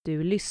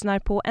Du lyssnar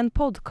på en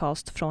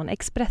podcast från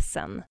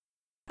Expressen.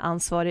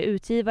 Ansvarig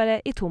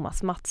utgivare är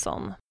Thomas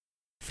Mattsson.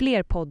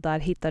 Fler poddar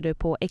hittar du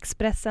på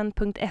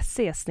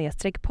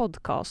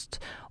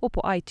expressen.se/podcast och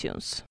på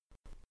iTunes.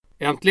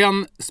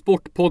 Äntligen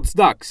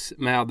sportpoddsdags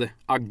med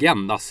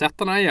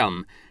agendasättarna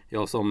igen.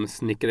 Jag som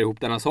snickrar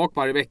ihop denna sak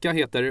varje vecka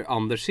heter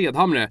Anders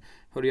Sedhamre.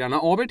 Hör gärna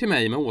av er till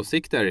mig med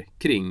åsikter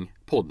kring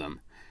podden.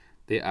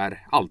 Det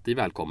är alltid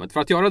välkommet. För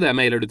att göra det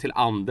mejlar du till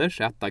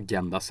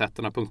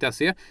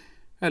anders@agendasättarna.se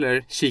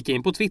eller kika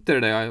in på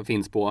Twitter där jag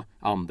finns på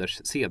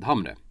Anders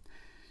Sedhamre.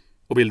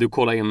 Och vill du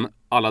kolla in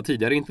alla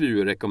tidigare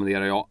intervjuer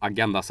rekommenderar jag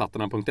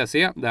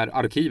agendasattarna.se där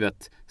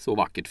arkivet så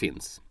vackert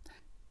finns.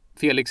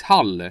 Felix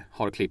Hall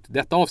har klippt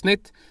detta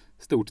avsnitt.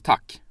 Stort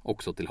tack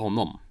också till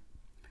honom.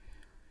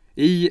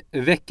 I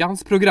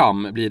veckans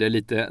program blir det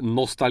lite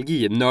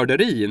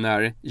nostalginörderi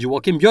när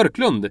Joachim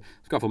Björklund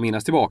ska få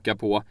minnas tillbaka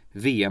på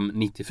VM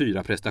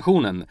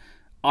 94-prestationen.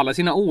 Alla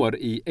sina år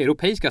i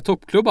europeiska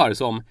toppklubbar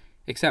som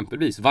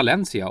exempelvis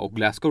Valencia och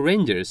Glasgow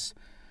Rangers.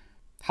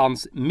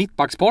 Hans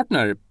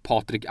mittbackspartner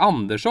Patrik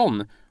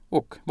Andersson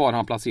och var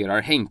han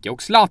placerar Henke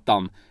och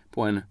Zlatan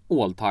på en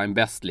all-time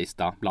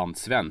bästlista bland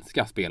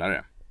svenska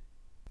spelare.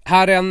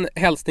 Här är en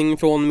hälsning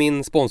från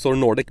min sponsor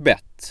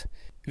NordicBet.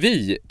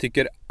 Vi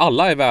tycker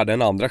alla är värda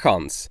en andra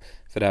chans.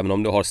 För även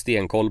om du har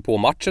stenkoll på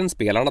matchen,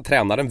 spelarna,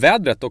 tränaren,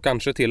 vädret och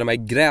kanske till och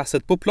med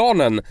gräset på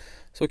planen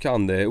så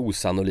kan det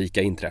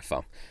osannolika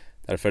inträffa.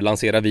 Därför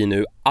lanserar vi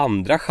nu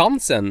andra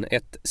chansen,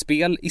 ett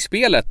spel i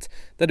spelet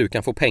där du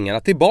kan få pengarna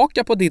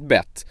tillbaka på ditt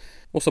bett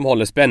och som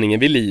håller spänningen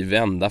vid liv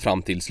ända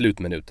fram till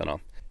slutminuterna.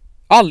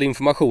 All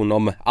information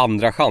om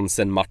andra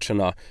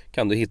chansen-matcherna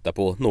kan du hitta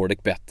på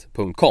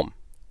nordicbet.com.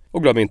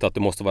 Och glöm inte att du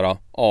måste vara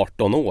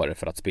 18 år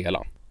för att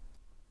spela.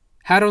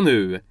 Här och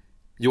nu,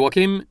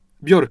 Joachim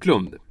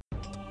Björklund.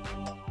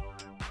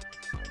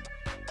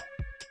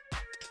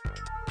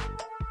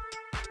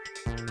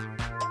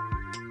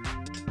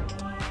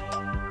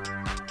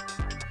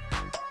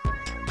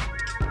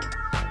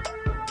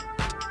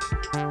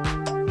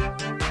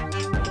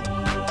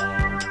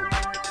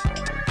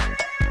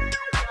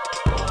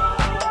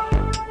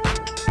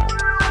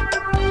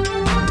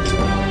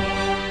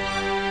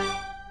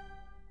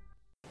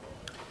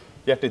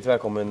 Hjärtligt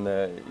välkommen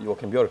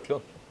Joachim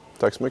Björklund.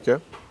 Tack så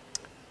mycket.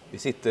 Vi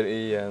sitter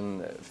i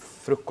en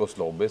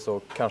frukostlobby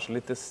så kanske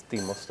lite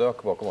stim och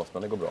stök bakom oss,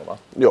 men det går bra va?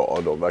 Ja,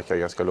 de verkar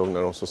ganska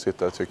lugna de som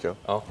sitter här tycker jag.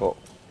 Ja.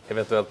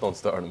 Eventuellt någon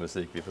störande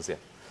musik, vi får se.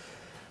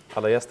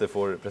 Alla gäster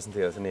får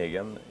presentera sin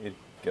egen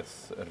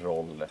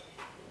yrkesroll.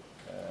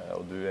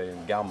 Och du är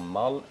en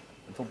gammal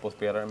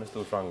fotbollsspelare med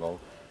stor framgång.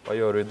 Vad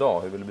gör du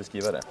idag? Hur vill du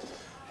beskriva det?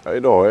 Ja,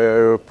 idag är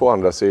jag ju på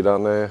andra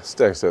sidan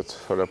stängslet,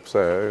 höll jag på att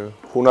säga.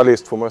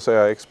 Journalist får man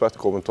säga,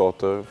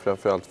 expertkommentator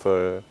framförallt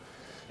för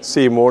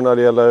C-more när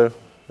det gäller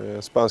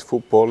spansk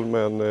fotboll,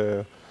 men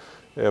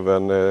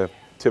även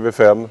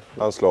TV5,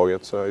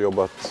 landslaget. Så jag har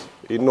jobbat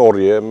i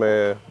Norge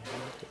med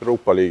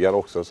Europaligan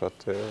också, så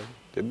att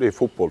det blir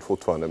fotboll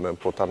fortfarande, men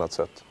på ett annat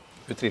sätt.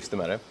 Hur trivs du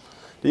med det?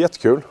 Det är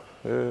jättekul.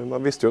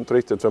 Man visste ju inte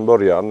riktigt från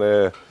början.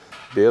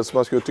 Dels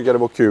man skulle tycka det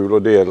var kul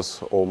och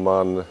dels om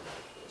man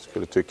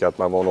skulle tycka att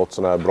man var något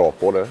sån här bra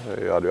på det.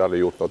 Jag hade ju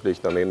aldrig gjort något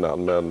liknande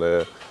innan,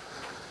 men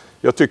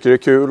jag tycker det är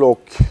kul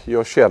och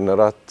jag känner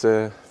att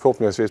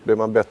förhoppningsvis blir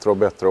man bättre och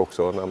bättre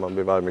också när man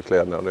blir varm i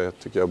kläderna. Det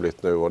tycker jag har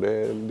blivit nu och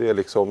det är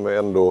liksom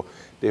ändå,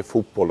 det är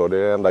fotboll och det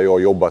är det enda jag har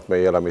jobbat med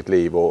hela mitt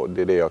liv och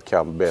det är det jag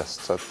kan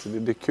bäst. Så att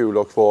det är kul att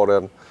ha kvar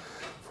en,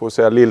 får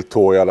säga,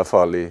 lilltå i alla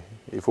fall i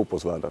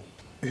fotbollsvärlden.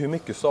 Hur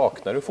mycket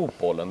saknar du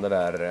fotbollen, det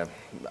där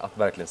att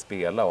verkligen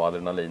spela och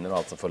adrenalinen och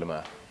allt som följer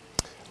med?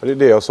 Det är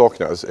det jag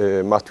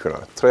saknar, matcherna.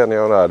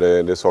 Träningarna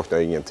det saknar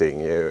jag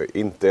ingenting.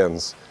 Inte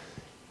ens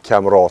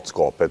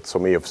kamratskapet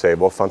som i och för sig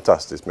var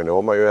fantastiskt. Men nu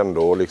har man ju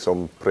ändå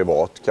liksom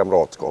privat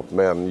kamratskap.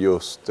 Men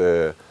just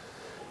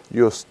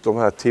de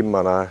här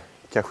timmarna,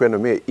 kanske ännu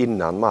mer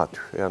innan match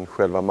än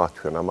själva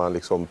matchen. När man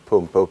liksom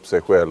pumpar upp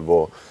sig själv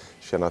och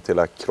känner till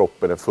att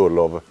kroppen är full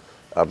av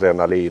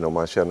adrenalin. Och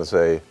man känner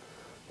sig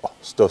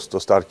störst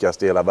och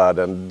starkast i hela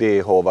världen. Det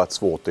har varit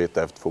svårt att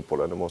hitta efter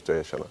fotbollen, det måste jag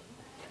erkänna.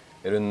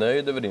 Är du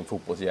nöjd över din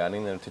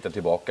fotbollsgärning när du tittar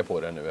tillbaka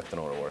på det nu efter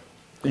några år?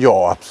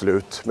 Ja,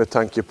 absolut. Med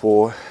tanke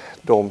på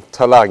de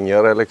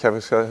talanger, eller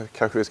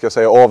kanske vi ska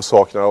säga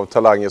avsaknad av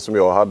talanger som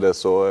jag hade,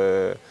 så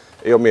är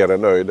jag mer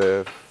än nöjd.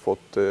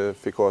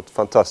 Fick ha ett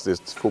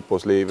fantastiskt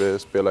fotbollsliv,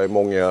 spela i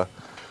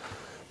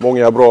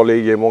många bra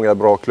ligor, många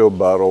bra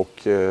klubbar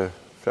och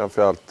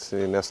framförallt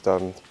i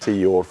nästan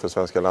 10 år för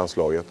svenska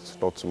landslaget.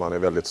 Något som man är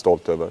väldigt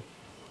stolt över.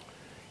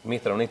 I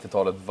mitten av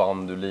 90-talet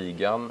vann du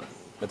ligan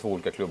med 2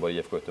 olika klubbar,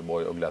 IFK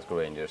Göteborg och Glasgow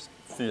Rangers,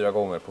 4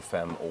 gånger på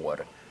 5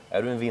 år.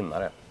 Är du en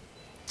vinnare?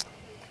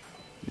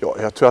 Ja,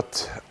 jag tror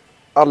att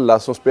alla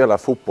som spelar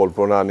fotboll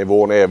på den här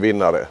nivån är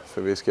vinnare.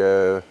 För vi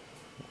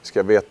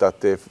ska veta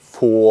att det är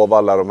få av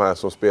alla de här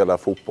som spelar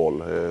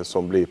fotboll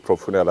som blir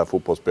professionella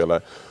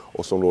fotbollsspelare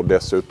och som då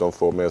dessutom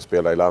får med att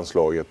spela i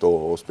landslaget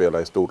och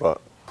spela i stora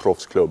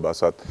proffsklubbar.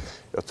 Så att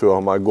jag tror att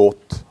har man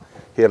gått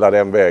hela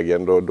den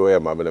vägen då är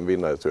man väl en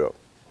vinnare, tror jag.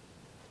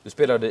 Du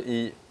spelade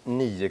i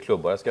 9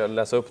 klubbar. Jag ska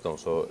läsa upp dem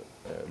så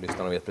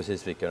lyssnarna vet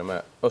precis vilka de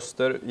är.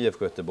 Öster,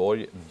 IFK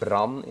Göteborg,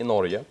 Brann i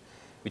Norge,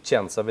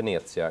 Vicenza,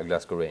 Venezia,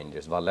 Glasgow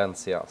Rangers,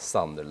 Valencia,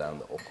 Sunderland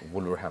och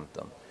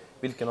Wolverhampton.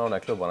 Vilken av de här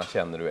klubbarna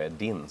känner du är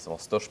din som har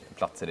störst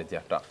plats i ditt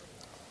hjärta?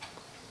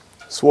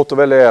 Svårt att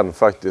välja en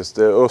faktiskt.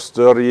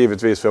 Öster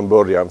givetvis från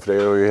början, för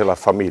det har ju hela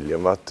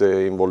familjen varit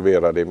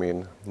involverad i.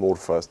 Min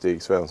morfar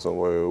Stig Svensson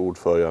var ju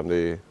ordförande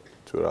i,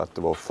 tror jag att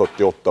det var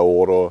 48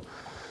 år. Och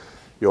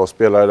jag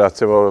spelade där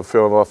till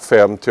jag var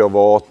 5 till jag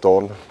var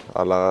 18.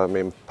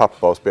 Min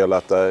pappa har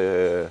spelat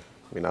där,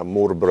 mina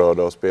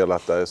morbröder har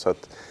spelat där. Så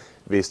att,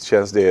 visst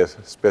känns det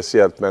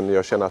speciellt, men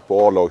jag känner att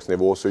på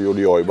A-lagsnivå så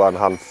gjorde jag ju bara en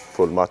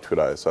handfull matcher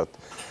där. Så att,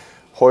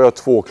 har jag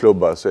 2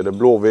 klubbar så är det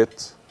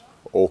Blåvitt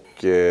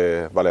och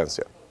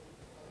Valencia.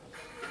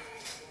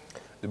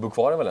 Du bor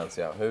kvar i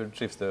Valencia. Hur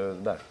trivs du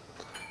där?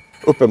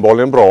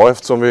 Uppenbarligen bra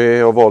eftersom vi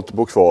har valt att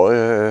bo kvar.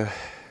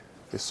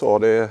 Vi sa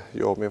det,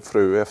 jag och min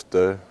fru,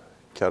 efter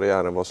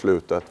karriären var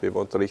slut, att vi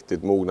var inte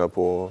riktigt mogna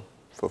för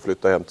att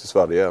flytta hem till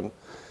Sverige än.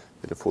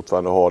 Vi vill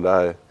fortfarande ha det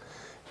här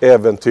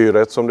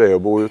äventyret som det är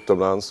att bo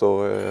utomlands,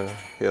 och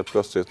helt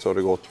plötsligt så har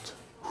det gått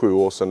 7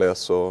 år sedan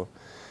dess. Och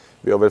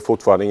vi har väl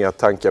fortfarande inga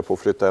tankar på att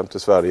flytta hem till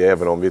Sverige,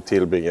 även om vi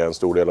tillbringar en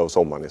stor del av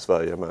sommaren i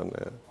Sverige. Men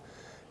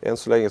än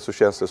så länge så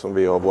känns det som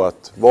vi har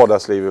vårt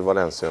vardagsliv i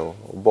Valencia, och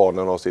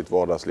barnen har sitt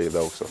vardagsliv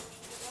där också.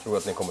 Tror du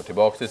att ni kommer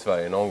tillbaka till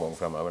Sverige någon gång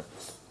framöver?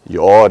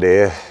 Ja,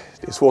 det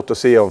är svårt att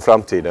se om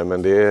framtiden,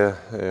 men det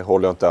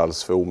håller jag inte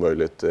alls för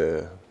omöjligt.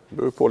 Det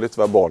beror på lite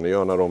vad barnen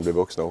gör när de blir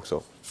vuxna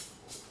också.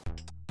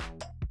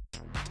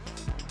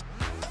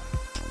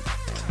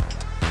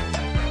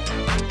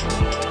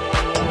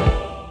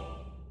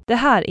 Det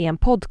här är en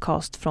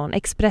podcast från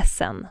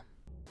Expressen.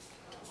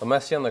 De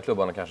mest kända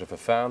klubbarna kanske för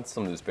fans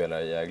som du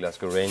spelar i är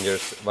Glasgow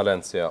Rangers,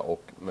 Valencia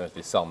och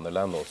möjligtvis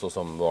Sunderland, så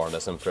som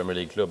varandes en Premier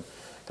League-klubb.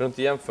 Kan du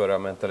inte jämföra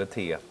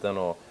mentaliteten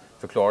och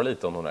förklara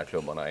lite om de här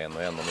klubbarna en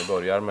och en? Om vi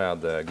börjar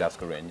med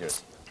Glasgow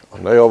Rangers.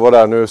 När jag var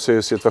där, nu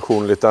ser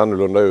situationen lite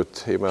annorlunda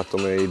ut i och med att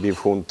de är i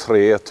division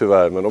 3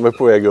 tyvärr, men de är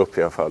på väg upp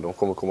i alla fall. De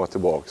kommer komma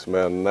tillbaka.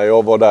 Men när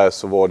jag var där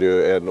så var det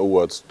ju en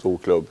oerhört stor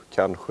klubb,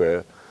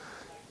 kanske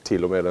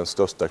till och med den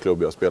största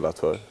klubb jag spelat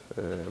för.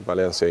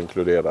 Valencia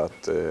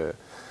inkluderat.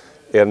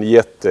 En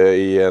jätte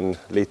i en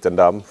liten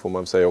damm får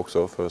man säga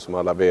också, för som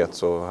alla vet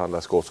så handlar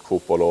skotsk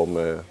fotboll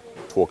om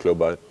 2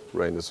 klubbar,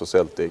 Rangers och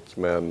Celtic.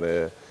 Men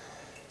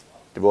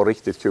det var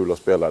riktigt kul att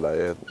spela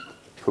där. En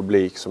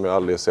publik som jag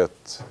aldrig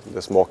sett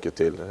det smaker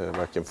till,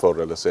 varken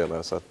förr eller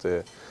senare. Så att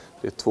det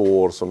är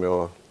 2 år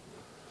som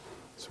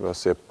jag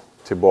ser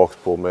tillbaka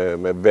på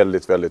med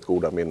väldigt, väldigt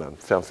goda minnen.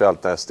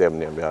 Framförallt den här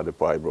stämningen vi hade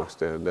på Ibrox,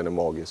 den är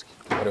magisk.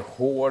 Var det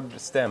hård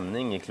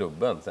stämning i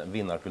klubben?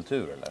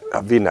 Vinnarkultur eller?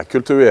 Ja,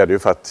 vinnarkultur är det ju,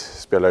 för att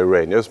spela i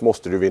Rangers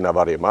måste du vinna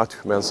varje match.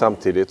 Men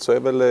samtidigt så är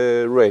väl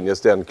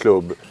Rangers den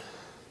klubb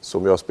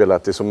som jag har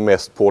spelat i som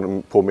mest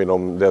påminner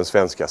om den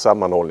svenska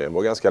sammanhållningen. Det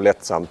var ganska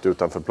lättsamt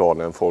utanför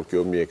planen, folk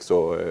umgicks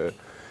och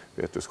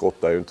vet du,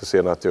 skottar är ju inte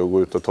sena till att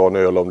gå ut och ta en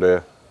öl om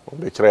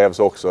det krävs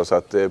också. Så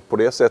att på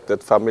det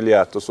sättet,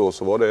 familjärt och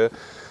så var det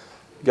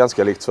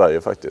ganska likt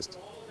Sverige faktiskt.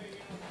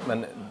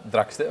 Men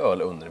dracks det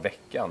öl under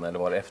veckan eller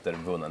var det efter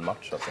vunnen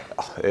match? Så att säga?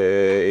 Ja,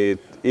 i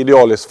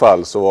idealiskt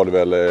fall så var det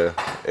väl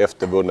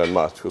efter vunnen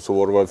match, och så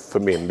var det väl för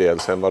min del.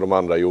 Sen vad de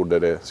andra gjorde,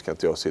 det ska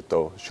inte jag sitta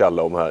och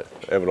tjalla om här,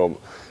 även om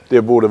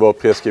det borde vara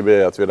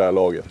preskriberat vid det här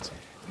laget.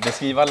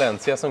 Beskriv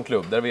Valencia som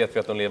klubb, där vet vi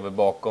att de lever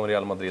bakom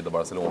Real Madrid och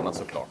Barcelona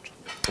såklart.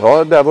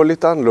 Ja, det var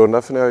lite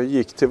annorlunda, för när jag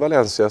gick till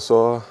Valencia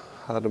så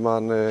hade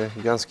man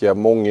ganska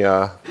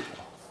många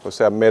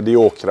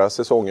mediokra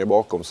säsonger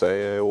bakom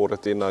sig.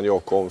 Året innan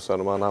jag kom så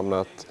hade man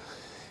hamnat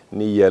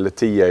 9 eller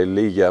 10 i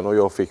ligan, och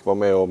jag fick vara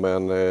med om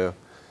en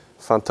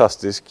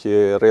fantastisk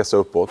resa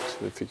uppåt.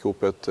 Vi fick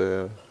ihop ett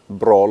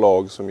bra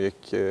lag som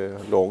gick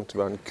långt. Vi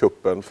vann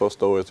kuppen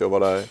första året jag var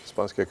där,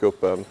 spanska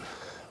kuppen.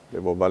 Det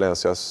var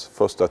Valencias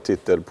första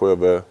titel på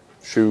över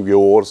 20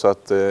 år, så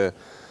att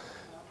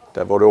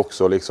där var det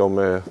också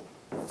liksom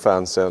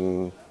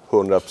fansen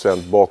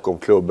 100% bakom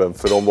klubben,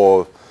 för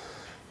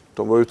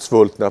de var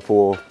utsvultna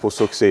på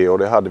succé, och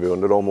det hade vi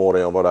under de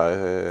åren jag var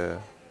där.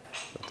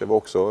 Det var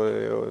också,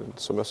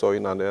 som jag sa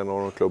innan, det är en av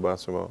de klubbarna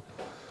som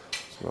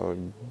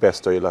jag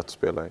bäst har gillat att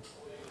spela i.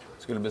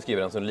 Skulle du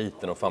beskriva den som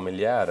liten och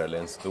familjär eller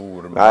en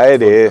stor? Nej,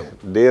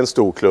 det är en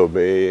stor klubb.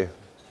 Det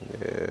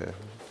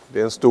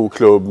är en stor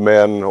klubb,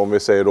 men om vi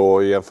säger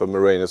då jämfört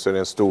med Rangers så är det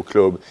en stor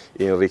klubb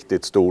i en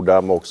riktigt stor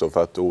damm också,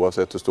 för att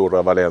oavsett hur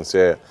stora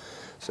Valencia är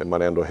så är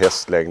man ändå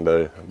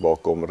hästlängder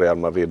bakom Real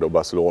Madrid och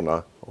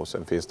Barcelona. Och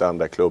sen finns det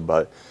andra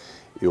klubbar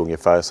i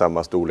ungefär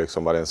samma storlek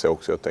som Valencia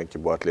också. Jag tänker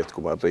på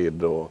Atletico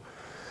Madrid och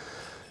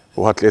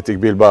Athletic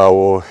Bilbao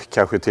och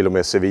kanske till och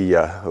med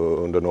Sevilla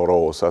under några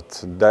år. Så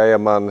att där är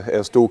man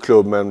en stor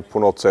klubb, men på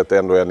något sätt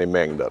ändå en i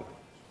mängden.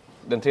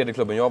 Den tredje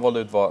klubben jag valde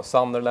ut var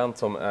Sunderland,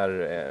 som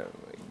är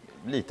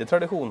lite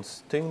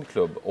traditionstyngd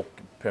klubb och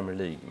Premier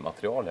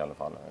League-material i alla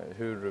fall.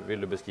 Hur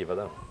vill du beskriva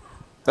den?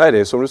 Nej, det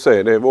är som du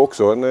säger, det var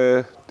också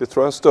det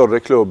tror jag en större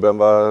klubb än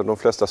vad de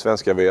flesta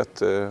svenskar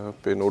vet.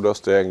 Uppe i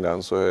nordöstra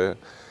England så är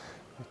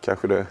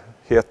kanske det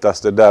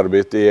hetaste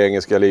derbyt i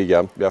engelska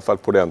ligan, i alla fall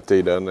på den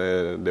tiden.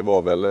 Det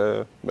var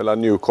väl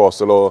mellan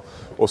Newcastle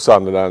och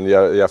Sunderland, i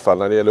alla fall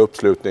när det gäller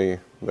uppslutning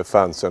med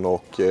fansen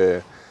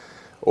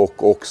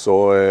och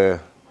också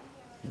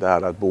det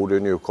här att bo i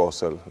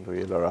Newcastle, då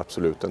gillar jag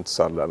absolut inte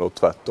Sunderland och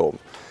tvärtom.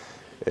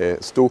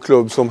 Stor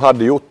klubb som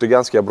hade gjort det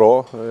ganska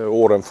bra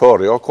åren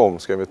före jag kom,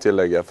 ska vi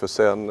tillägga, för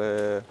sen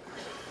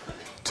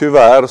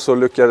tyvärr så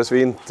lyckades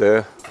vi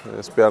inte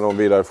spela någon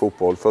vidare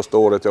fotboll. Första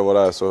året jag var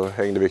där så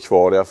hängde vi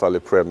kvar i alla fall i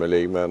Premier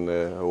League, men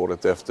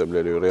året efter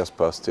blev det ju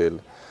respass till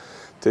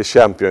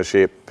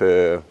Championship.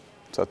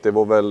 Så att det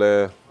var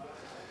väl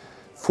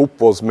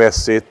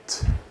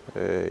fotbollsmässigt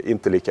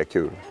inte lika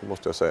kul,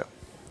 måste jag säga.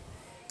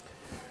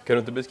 Kan du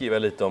inte beskriva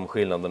lite om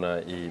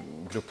skillnaderna i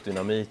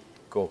gruppdynamik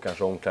och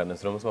kanske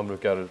omklädningsrum som man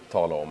brukar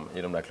tala om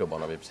i de där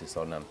klubbarna vi precis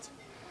har nämnt?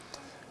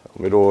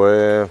 Om vi då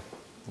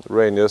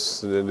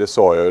Rangers, det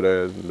sa jag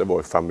ju, det var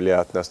ju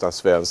familjärt, nästan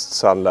svenskt.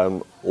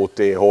 Sunderland åt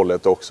det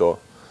hållet också.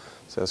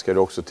 Sen ska det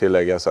också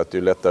tilläggas att det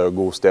är lättare och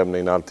god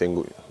stämning när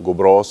allting går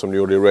bra, som det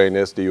gjorde i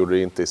Rangers. Det gjorde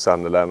det inte i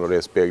Sunderland, och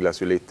det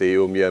speglas ju lite i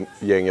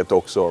umgänget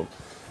också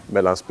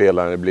mellan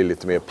spelarna. Det blir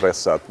lite mer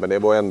pressat, men det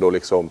var ändå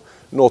liksom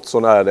något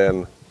sån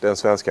här den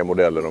svenska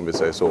modellen, om vi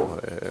säger så.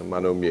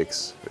 Man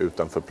umgicks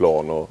utanför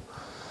plan och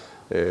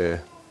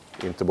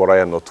inte bara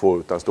en och två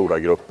utan stora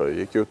grupper.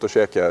 Gick ut och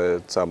käkade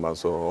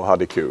tillsammans och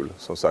hade kul,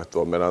 som sagt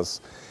var. Medan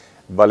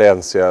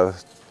Valencia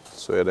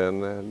så är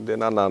det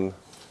en annan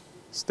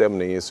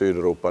stämning i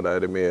Sydeuropa. Där är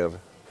det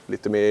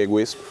lite mer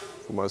egoism,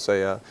 får man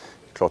säga.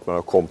 Klart man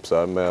har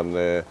kompisar, men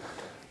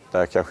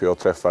där kanske jag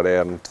träffade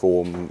 1,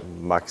 2,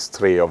 max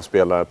 3 av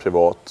spelarna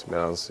privat.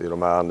 Medan i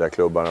de här andra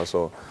klubbarna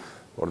så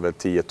var det väl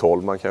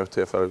 10-12 man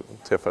kanske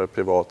träffade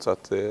privat. Så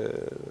att det är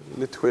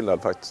lite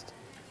skillnad faktiskt.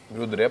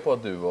 Berodde det på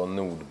att du var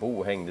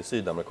nordbo, hängde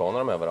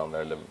sydamerikanerna med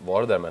varandra, eller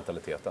var det där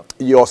mentaliteten?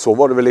 Ja, så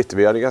var det väl lite.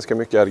 Vi hade ganska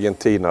mycket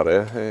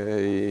argentinare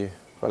i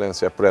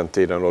Valencia på den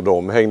tiden, och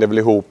de hängde väl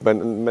ihop.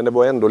 Men det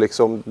var ändå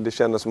liksom, det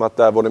kändes som att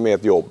där var det med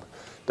ett jobb.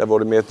 Där var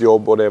det med ett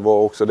jobb, och det var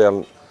också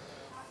den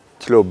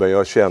klubben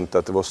jag känt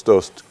att det var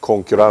störst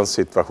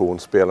konkurrenssituation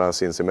spelarna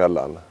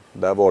sinsemellan.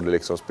 Där var det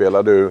liksom,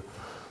 spelar du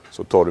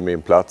så tar du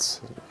min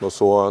plats. Och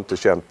så har jag inte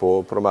känt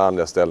på de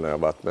andra ställena jag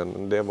varit,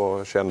 men det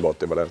var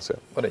kännbart i Valencia.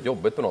 Var det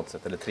jobbigt på något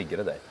sätt, eller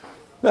triggade dig?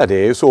 Nej, det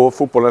är ju så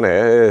fotbollen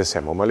är.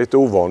 Sen var man lite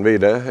ovan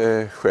vid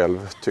det.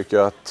 Själv tycker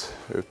jag att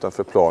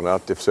utanför planen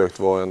alltid försökt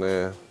vara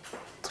en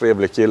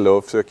trevlig kille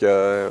och försöka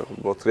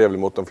vara trevlig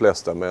mot de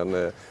flesta, men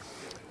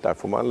där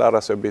får man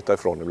lära sig att byta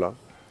ifrån ibland.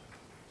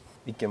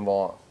 Vilken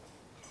var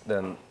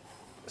den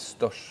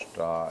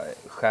största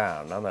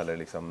stjärnan eller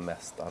liksom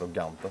mest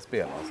arroganta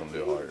spelaren som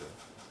du har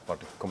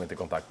kommit i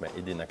kontakt med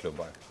i dina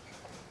klubbar?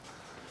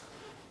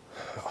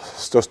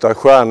 Största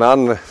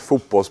stjärnan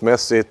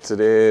fotbollsmässigt,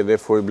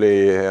 det får ju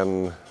bli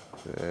en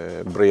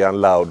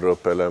Brian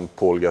Laudrup eller en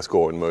Paul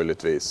Gascoigne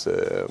möjligtvis.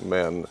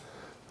 Men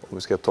om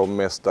vi ska ta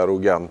mest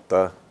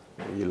arroganta,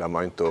 gillar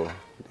man inte.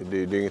 Det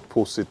är inget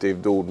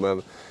positivt ord,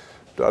 men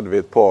då hade vi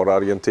ett par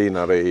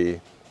argentinare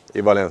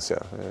i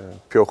Valencia.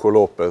 Piojo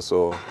Lopez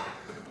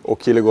och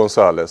Kille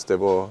González.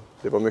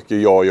 Det var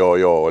mycket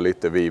ja och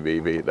lite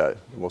vi där,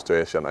 måste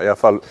jag erkänna. I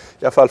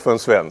alla fall för en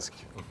svensk.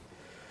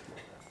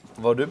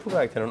 Var du på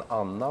väg till någon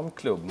annan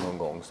klubb någon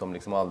gång som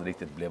liksom aldrig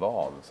riktigt blev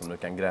av, som du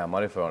kan gräma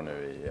dig för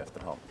nu i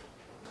efterhand?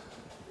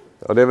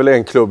 Ja, det är väl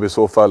en klubb i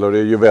så fall, och det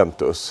är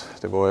Juventus.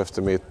 Det var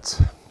efter mitt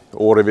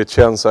år i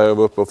Vicenza, jag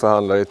var uppe och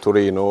förhandlade i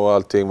Torino, och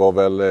allting var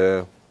väl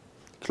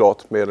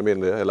klart mer eller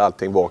mindre, eller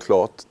allting var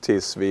klart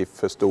tills vi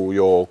förstod,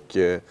 jag och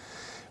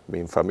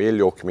min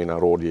familj och mina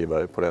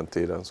rådgivare på den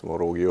tiden, som var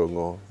Roger Ljung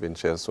och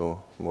Vincenzo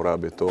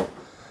Morabito,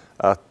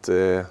 att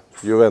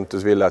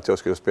Juventus ville att jag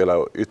skulle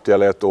spela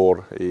ytterligare ett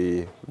år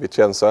i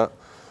Vicenza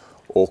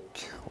och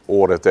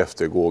året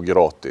efter gå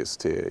gratis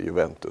till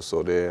Juventus.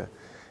 Och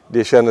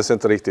det kändes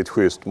inte riktigt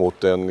schysst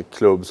mot en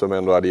klubb som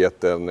ändå hade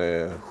gett en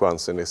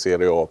chansen i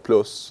Serie A+.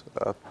 Plus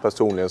att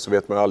personligen så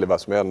vet man aldrig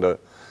vad som händer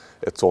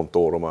ett sånt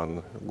år, om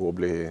man går och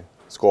blir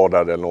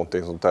skadad eller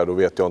någonting sånt där. Då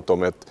vet jag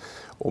inte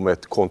om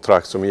ett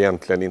kontrakt som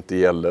egentligen inte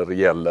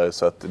gäller.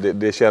 Så att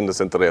det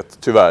kändes inte rätt,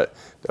 tyvärr.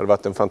 Det hade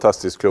varit en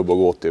fantastisk klubb att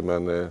gå till,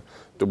 men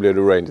då blev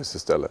det Rangers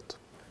istället.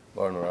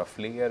 Var det några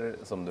fler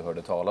som du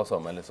hörde talas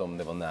om, eller som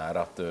det var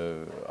nära att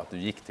du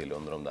gick till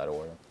under de där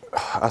åren?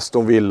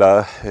 Aston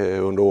Villa,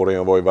 under åren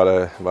jag var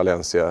i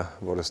Valencia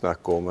var det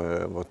snack om,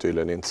 var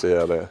tydligen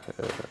intresserade.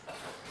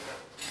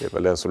 Det är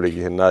väl den som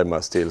ligger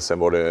närmast till. Sen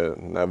var det,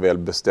 när jag väl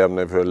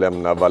bestämde för att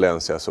lämna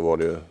Valencia, så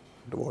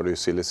var det ju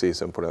silly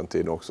season på den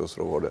tiden också.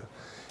 Så då var det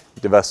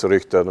diverse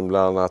rykten,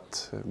 bland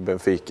annat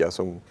Benfica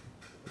som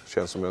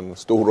känns som en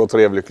stor och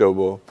trevlig klubb,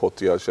 och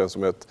Portugal känns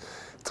som ett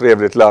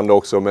trevligt land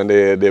också, men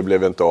det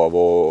blev inte av,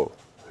 och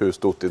hur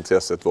stort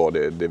intresset var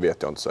det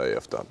vet jag inte säga i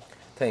efterhand.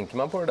 Tänker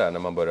man på det där när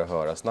man börjar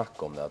höra snack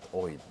om det, att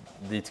oj,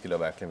 dit skulle jag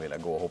verkligen vilja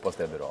gå, hoppas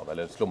det blir av,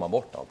 eller slår man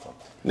bort allt sånt?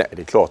 Nej,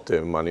 det är klart,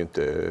 man är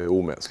inte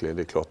omänsklig.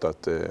 Det är klart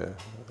att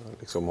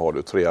liksom, har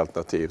du 3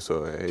 alternativ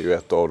så är ju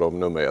ett av dem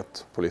nummer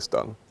 1 på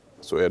listan.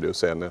 Så är det ju.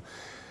 Sen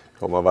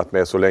har man varit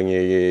med så länge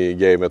i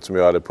gamet som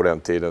jag hade på den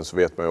tiden så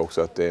vet man ju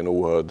också att det är en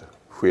oerhörd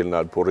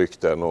skillnad på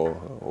rykten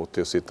och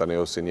till att sitta ner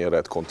och signera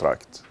ett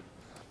kontrakt.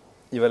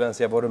 I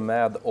Valencia var du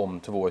med om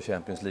 2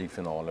 Champions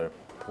League-finaler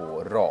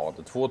på rad,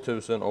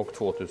 2000 och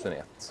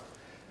 2001.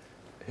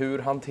 Hur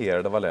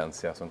hanterade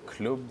Valencia som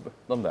klubb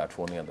de där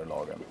 2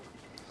 nederlagen?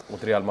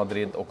 Mot Real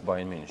Madrid och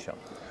Bayern München.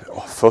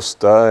 Ja,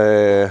 första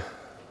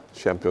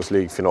Champions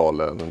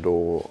League-finalen,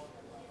 då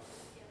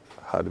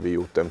hade vi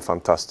gjort en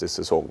fantastisk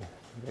säsong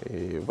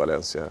i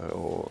Valencia.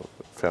 Och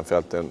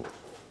framförallt en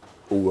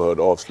oerhörd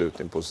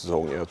avslutning på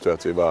säsongen. Jag tror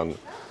att vi vann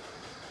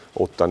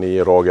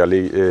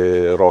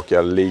 8-9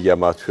 raka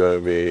ligamatcher.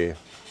 Vi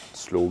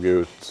slog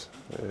ut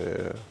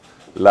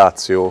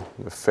Lazio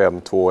med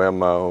 5-2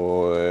 hemma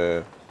och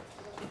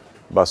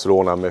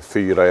Barcelona med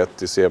 4-1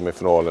 i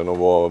semifinalen och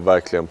var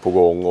verkligen på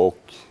gång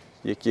och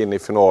gick in i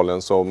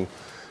finalen som,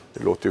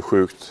 det låter ju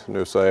sjukt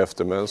nu så här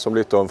efter, men som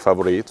lite av en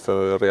favorit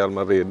för Real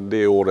Madrid.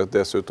 Det året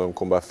dessutom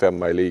kom bara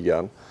 5 i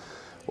ligan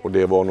och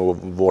det var nog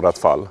vårat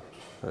fall.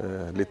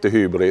 Lite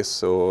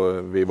hybris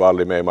och vi var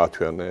aldrig med i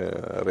matchen.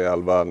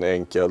 Real vann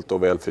enkelt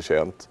och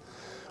välförtjänt.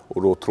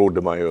 Och då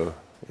trodde man ju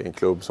i en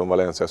klubb som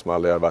Valencia som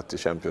aldrig hade varit i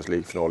Champions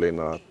League-final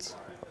innan att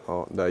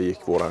ja, där gick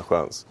våran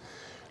chans.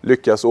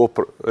 Lyckas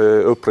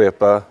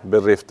upprepa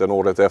bedriften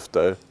året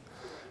efter.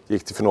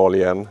 Gick till final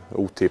igen,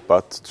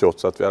 otippat,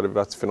 trots att vi hade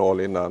varit i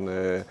final innan.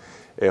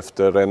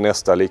 Efter en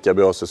nästa lika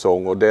bra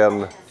säsong. Och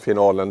den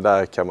finalen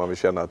där kan man väl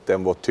känna att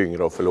den var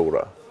tyngre att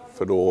förlora.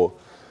 För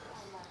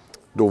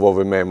då var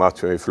vi med i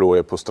matchen, vi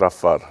förlorade på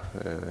straffar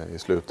i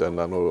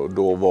slutändan. Och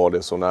då var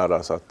det så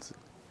nära så att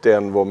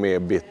den var mer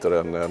bitter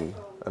än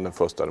den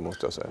första, det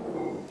måste jag säga.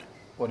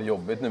 Var det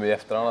jobbigt nu i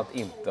efterhand att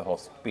inte ha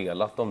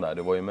spelat dem där?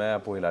 Du var ju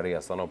med på hela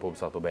resan och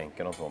satt på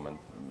bänken och så. Men...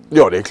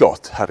 Ja, det är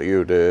klart.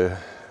 Herregud,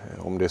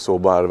 om det så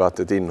bara hade varit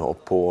ett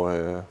inhopp på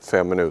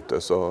 5 minuter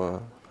så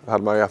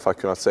hade man i alla fall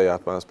kunnat säga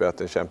att man har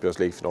spelat en Champions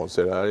League-final.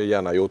 Så det hade jag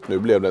gärna gjort. Nu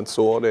blev det inte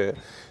så. Det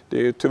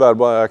är ju tyvärr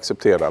bara att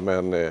acceptera,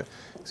 men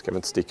ska vi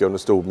inte sticka under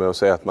stol med och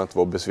säga att man inte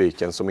var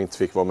besviken som inte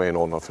fick vara med i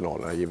någon av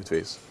finalerna,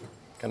 givetvis.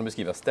 Kan du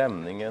beskriva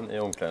stämningen i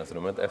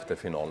omklädningsrummet efter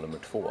final nummer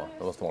 2?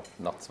 Det var snart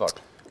nattsvart.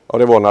 Ja,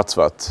 det var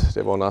nattsvart.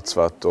 Det var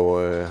nattsvart och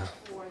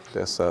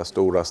dessa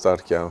stora,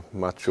 starka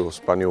macho,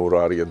 spanjorer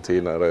och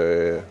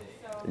argentinare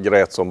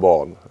grät som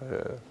barn.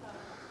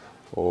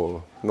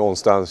 Och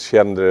någonstans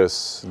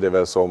kändes det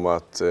väl som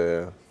att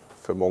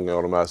för många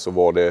av de här så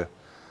var det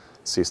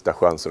sista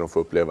chansen att få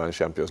uppleva en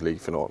Champions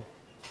League-final.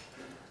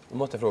 Då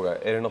måste jag fråga,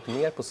 är det något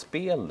mer på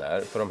spel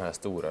där för de här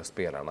stora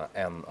spelarna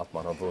än att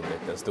man har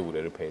vunnit en stor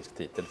europeisk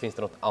titel? Finns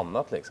det något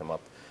annat liksom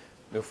att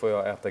nu får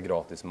jag äta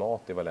gratis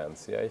mat i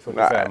Valencia i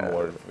 45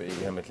 år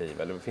i hela mitt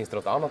liv? Eller finns det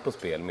något annat på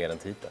spel mer än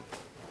titeln?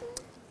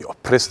 Ja,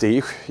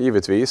 prestige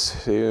givetvis.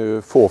 Det är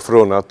ju få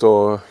förunnat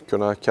att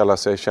kunna kalla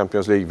sig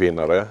Champions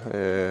League-vinnare.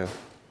 Det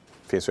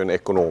finns ju en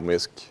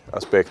ekonomisk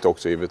aspekt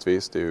också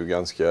givetvis. Det är ju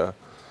ganska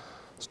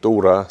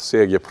stora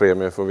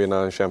segerpremier för att vinna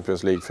en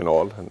Champions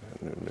League-final.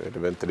 Det är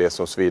väl inte det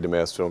som svider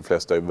mest för de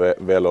flesta är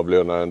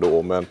välavlönade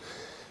ändå. Men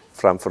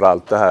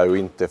framförallt det här att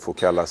inte få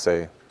kalla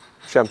sig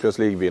Champions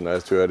League-vinnare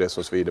tror jag är det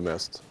som svider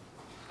mest.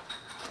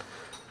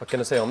 Vad kan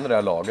du säga om det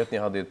där laget? Ni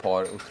hade ett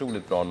par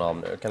otroligt bra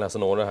namn. Jag kan läsa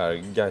några här.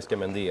 Gaisca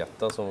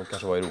Mendieta som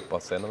kanske var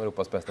en av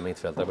Europas bästa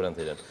mittfältare på den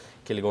tiden.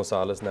 Kili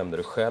González nämnde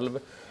du själv.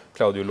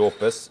 Claudio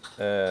Lopez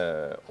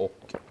och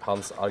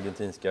hans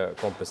argentinska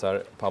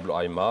kompisar Pablo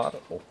Aimar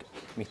och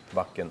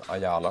mittbacken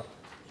Ayala.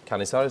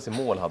 Canizares i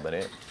mål hade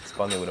ni.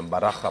 Spanjoren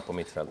Baraja på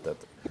mittfältet.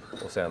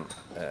 Och sen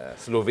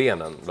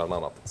Slovenen bland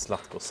annat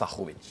Zlatko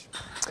Sahovic.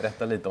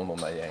 Berätta lite om de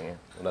där gängen,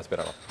 de där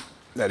spelarna.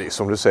 Nej, det är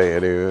som du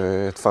säger, det är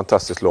ju ett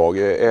fantastiskt lag.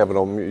 Även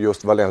om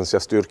just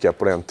Valencias styrka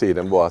på den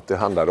tiden var att det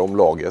handlade om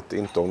laget,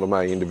 inte om de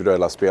här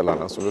individuella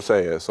spelarna som du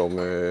säger, som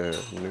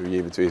nu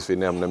givetvis vi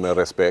nämner med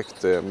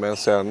respekt. Men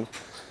sen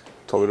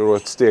tar vi då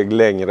ett steg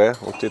längre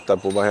och tittar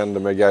på vad hände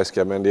med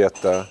Gaisca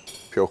Mendieta,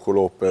 Piojo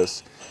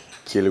Lopez,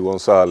 Kili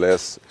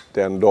González.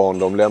 Den dagen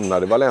de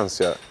lämnade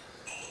Valencia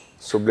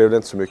så blev det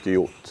inte så mycket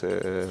gjort.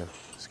 Jag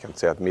ska inte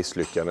säga ett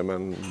misslyckande,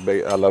 men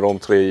alla de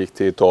 3 gick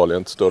till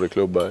Italien, till större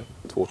klubbar.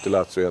 2 till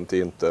Lazio, 1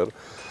 till Inter.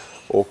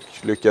 Och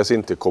lyckas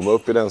inte komma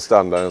upp i den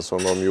standarden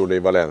som de gjorde i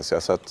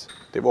Valencia. Så att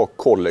det var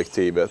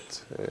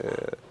kollektivet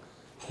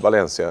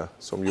Valencia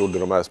som gjorde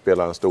de här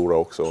spelarna stora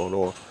också. Och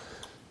då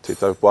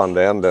tittar vi på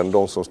andra änden,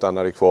 de som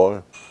stannade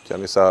kvar.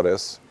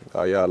 Canizares,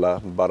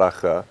 Ayala,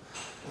 Baraja.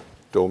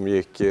 De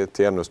gick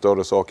till ännu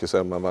större saker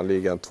sen. Man vann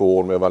ligan 2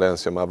 år med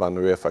Valencia, man vann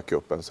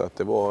UEFA-cupen. Så att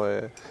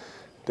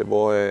det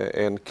var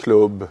en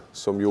klubb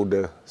som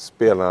gjorde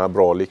spelarna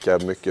bra lika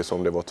mycket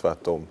som det var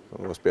tvärtom.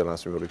 Det var spelarna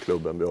som gjorde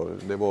klubben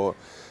bra.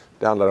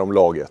 Det handlade om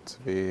laget.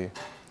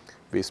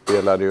 Vi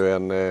spelade ju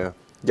en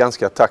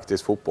ganska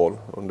taktisk fotboll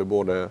under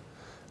både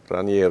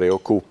Ranieri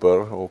och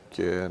Cooper. Och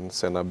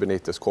sen när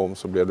Benitez kom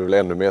så blev det väl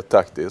ännu mer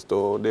taktiskt.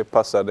 Och det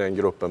passade den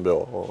gruppen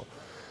bra. Och,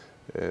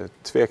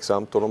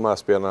 tveksamt och de här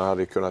spelarna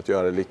hade kunnat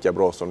göra det lika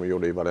bra som de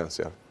gjorde i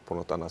Valencia på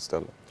något annat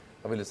ställe.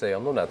 Vad vill du säga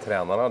om de där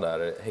tränarna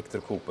där? Hector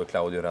Cooper,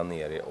 Claudio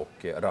Ranieri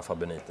och Rafa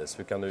Benitez.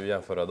 Hur kan du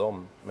jämföra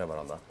dem med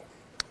varandra?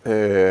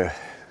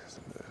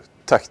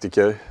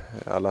 Taktiker,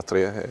 alla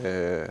tre.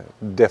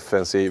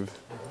 Defensiv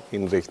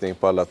inriktning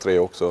på alla tre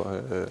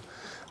också.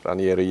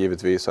 Ranieri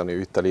givetvis, han är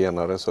ju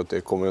italienare så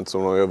det kommer inte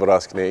som någon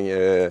överraskning.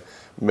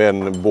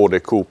 Men både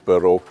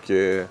Cooper och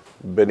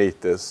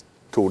Benitez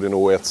tog det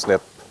nog ett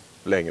snäpp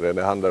längre.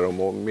 Det handlar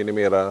om att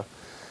minimera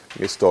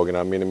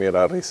misstagen,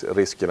 minimera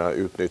riskerna,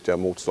 utnyttja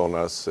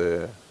motståndarnas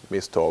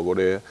misstag. Och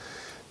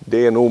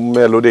det är nog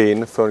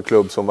melodin för en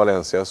klubb som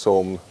Valencia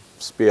som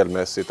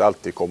spelmässigt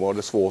alltid kommer att ha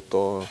det svårt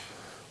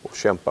att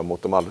kämpa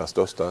mot de allra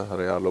största.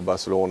 Real och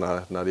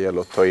Barcelona när det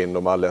gäller att ta in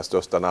de allra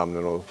största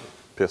namnen och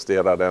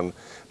prestera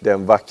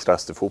den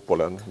vackraste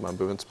fotbollen. Man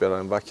behöver inte spela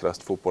den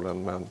vackraste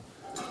fotbollen men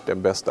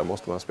den bästa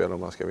måste man spela om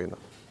man ska vinna.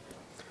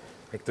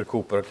 Hector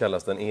Cooper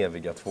kallas den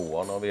eviga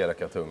tvåan av era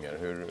katunger.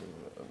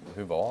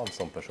 Hur var han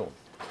som person?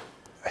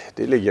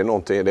 Det ligger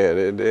någonting i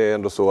det. Det är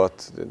ändå så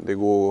att det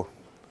går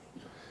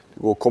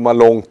att komma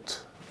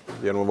långt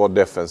genom att vara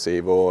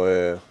defensiv och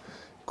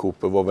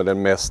Cooper var väl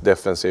den mest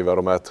defensiva av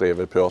de här tre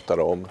vi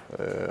pratade om.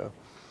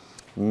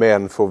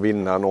 Men för att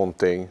vinna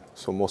någonting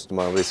så måste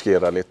man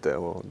riskera lite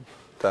och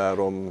där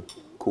om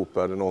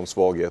Cooper hade någon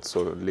svaghet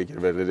så ligger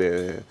det väl i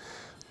det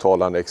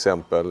talande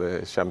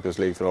exempel. Champions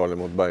League-finalen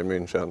mot Bayern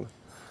München.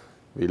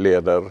 Vi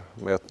leder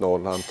med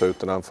 1-0, han tar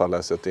ut en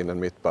anfallare, sätter in en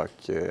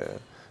mittback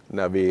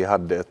när vi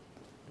hade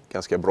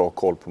ganska bra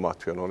koll på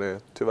matchen och det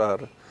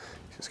tyvärr,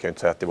 jag ska inte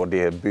säga att det var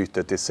det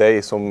bytet i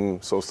sig som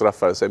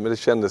straffade sig, men det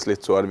kändes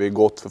lite så. Hade vi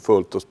gått för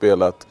fullt och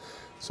spelat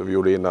så vi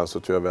gjorde innan så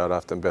tror jag vi hade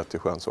haft en bättre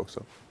chans också.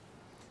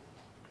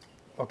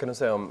 Vad kan du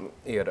säga om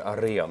er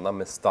arena med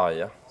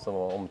Mestalla som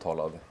var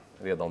omtalad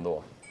redan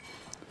då?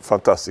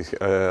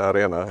 Fantastisk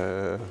arena.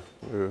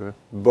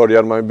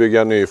 Började man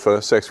bygga en ny för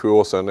 6-7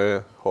 år sedan.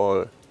 Det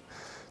har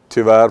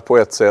tyvärr på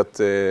ett sätt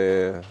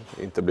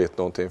inte blivit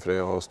någonting för det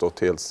har stått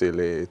helt still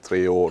i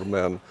 3 år.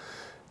 Men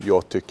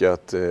jag tycker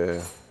att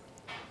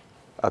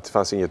det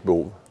fanns inget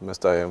behov.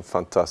 Mestalla är en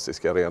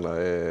fantastisk arena.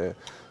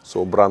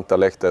 Så branta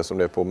läktare som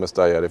det är på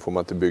Mestalla, det får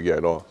man inte bygga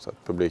idag. Så att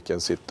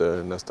publiken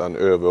sitter nästan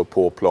över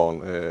på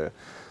plan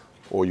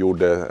och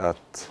gjorde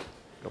att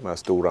de här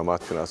stora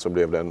matcherna så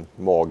blev det en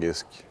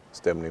magisk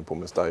stämning på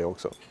Mestalla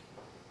också.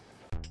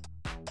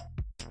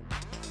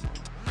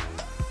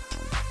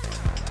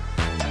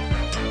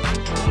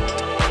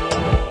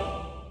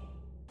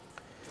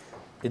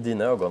 I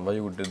dina ögon, vad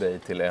gjorde dig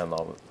till en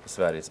av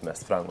Sveriges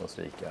mest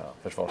framgångsrika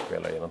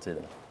försvarsspelare genom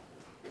tiden?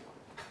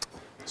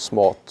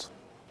 Smart.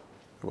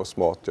 Jag var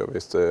smart. Jag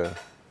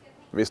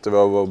visste vad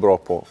jag var bra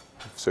på.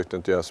 Jag försökte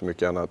inte göra så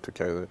mycket annat. Du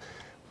kan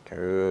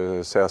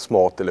ju säga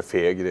smart eller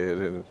feg.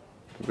 Det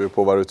beror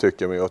på vad du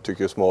tycker, men jag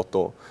tycker smart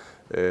då.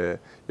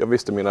 Jag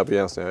visste mina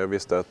begränsningar. Jag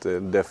visste att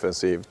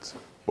defensivt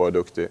var jag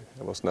duktig.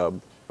 Jag var snabb,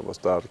 jag var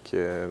stark.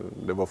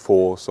 Det var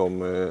få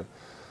som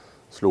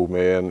slog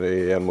mig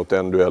i en mot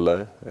en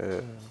dueller.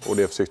 Och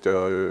det försökte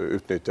jag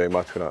utnyttja i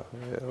matcherna.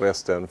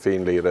 Resten,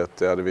 finliret,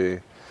 det hade vi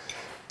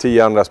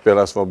 10 andra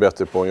spelare som var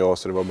bättre på än jag,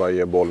 så det var bara att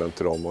ge bollen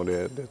till dem. Och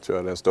det tror jag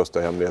är den största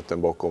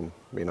hemligheten bakom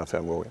mina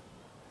 5 gånger.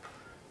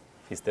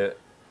 Finns det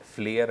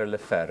fler eller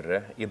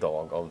färre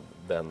idag av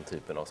den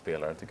typen av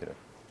spelare, tycker du?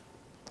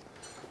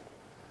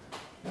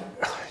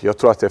 Jag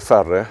tror att det är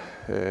färre.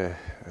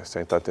 Jag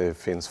säger inte att det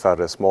finns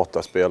färre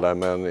smarta spelare,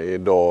 men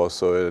idag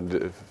så är det,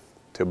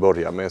 till att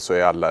börja med så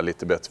är alla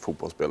lite bättre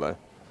fotbollsspelare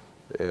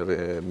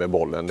med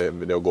bollen.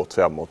 Det har gått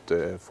framåt.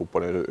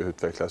 Fotbollen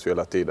utvecklas ju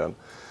hela tiden.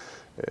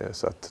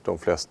 Så att de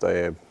flesta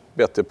är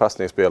bättre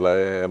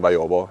passningsspelare än vad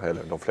jag var.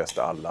 Eller de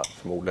flesta, alla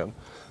förmodligen,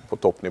 på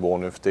toppnivå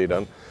nu för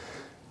tiden.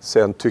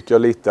 Sen tycker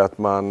jag lite att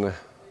man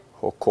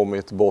har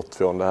kommit bort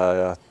från det här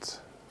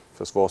att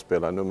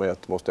försvarsspelare nummer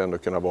 1 måste ändå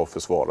kunna vara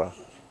försvara.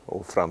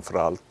 Och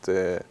framförallt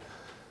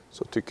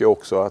så tycker jag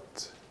också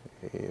att,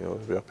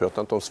 jag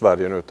pratar inte om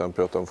Sverige nu utan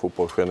pratar om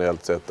fotboll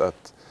generellt sett,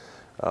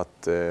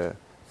 att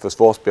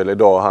försvarsspel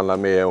idag handlar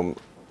mer om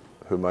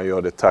hur man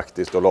gör det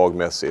taktiskt och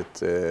lagmässigt.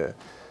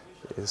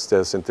 Det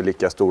ställs inte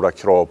lika stora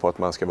krav på att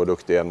man ska vara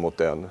duktig en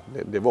mot en.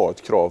 Det var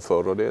ett krav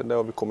för och det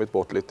har vi kommit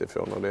bort lite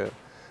ifrån och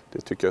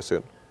det tycker jag är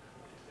synd.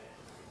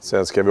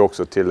 Sen ska vi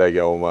också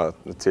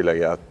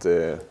tillägga att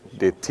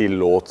det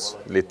tillåts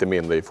lite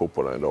mindre i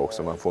fotbollen idag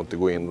också. Man får inte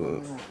gå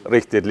in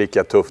riktigt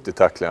lika tufft i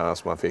tacklingarna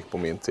som man fick på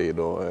min tid.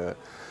 Och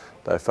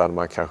därför hade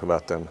man kanske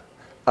varit en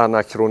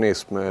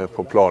anakronism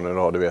på planen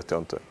idag, det vet jag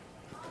inte.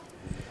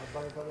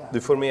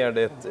 Du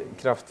formerade ett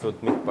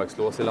kraftfullt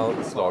mittbackslås i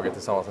landslaget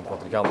tillsammans med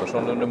Patrik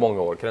Andersson under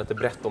många år. Kan du inte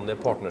berätta om det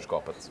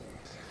partnerskapet?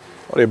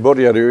 Ja, det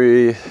började ju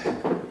i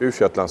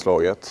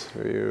U21-landslaget.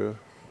 Vi är ju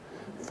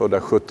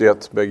födda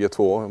 71 bägge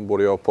två,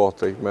 både jag och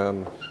Patrik.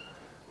 Men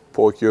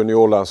pojk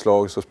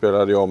juniorlandslag så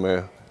spelade jag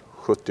med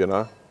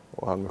 70-orna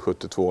och han med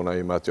 72-orna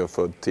i och med att jag är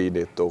född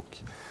tidigt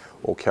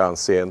och han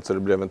sent. Så det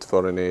blev inte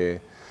förrän i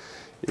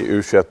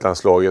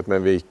U21-landslaget,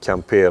 men vi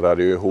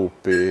kamperade ju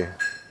ihop i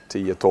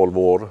 10-12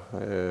 år.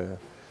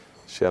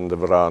 Kände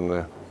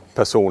varann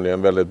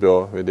personligen väldigt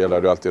bra. Vi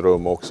delade ju alltid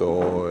rum också.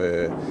 Och,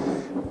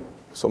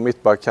 som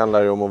mittback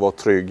handlar det om att vara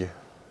trygg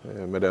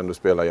med den du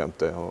spelar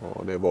jämte.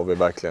 Och det var vi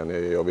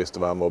verkligen. Jag visste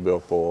vad han var bra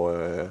på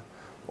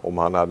om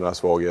han hade en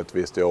svaghet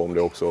visste jag om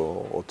det också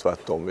och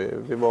tvärtom.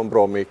 Vi var en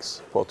bra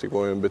mix. Patrik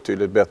var ju en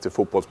betydligt bättre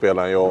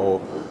fotbollsspelare än jag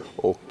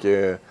och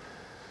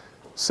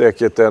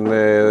säkert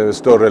en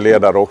större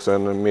ledare också,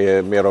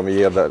 mer av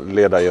en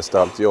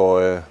ledargestalt.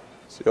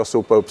 Jag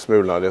sopade upp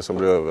smulorna, det som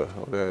blev över.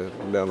 Och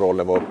den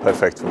rollen var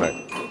perfekt för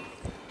mig.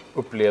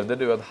 Upplevde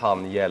du att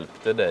han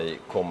hjälpte dig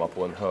komma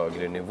på en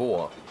högre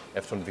nivå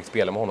eftersom du fick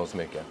spela med honom så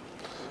mycket?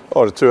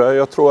 Ja, det tror jag.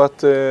 Jag tror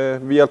att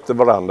vi hjälpte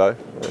varandra.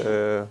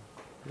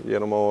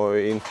 Genom att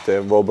inte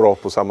vara bra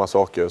på samma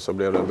saker så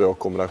blev det en bra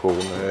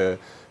kombination.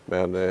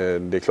 Men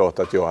det är klart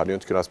att jag hade ju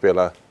inte kunnat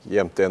spela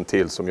jämte en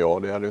till som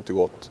jag. Det hade ju inte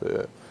gått.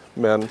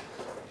 Men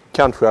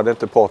kanske hade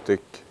inte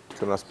Patrik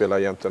kunnat spela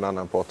jämte en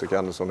annan Patrik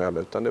Andersson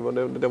heller. Utan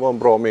det var en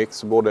bra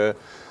mix. Både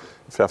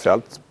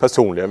framförallt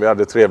personligen. Vi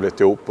hade trevligt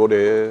ihop och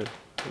vi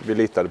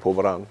litade på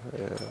varandra.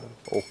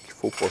 Och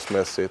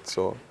fotbollsmässigt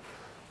så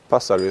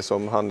passade vi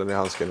som handen i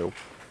handsken ihop.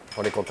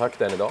 Har ni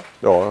kontakt än idag?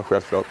 Ja,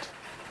 självklart.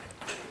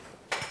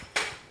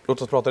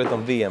 Låt oss prata lite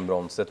om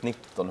VM-bronset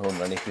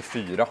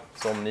 1994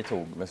 som ni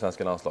tog med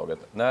svenska landslaget.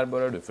 När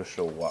började du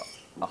förstå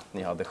att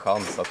ni hade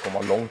chans att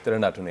komma långt i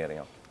den här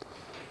turneringen?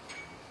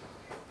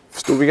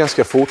 Förstod vi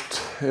ganska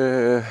fort.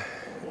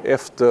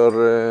 Efter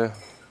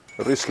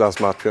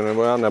Rysslandsmatchen, det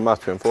var andra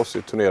matchen för oss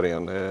i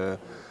turneringen,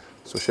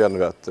 så kände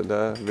vi att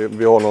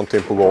vi har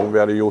någonting på gång. Vi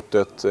hade gjort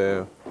ett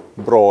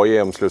bra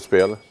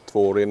EM-slutspel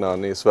 2 år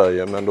innan i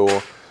Sverige, men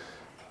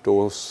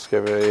då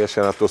ska vi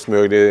erkänna att då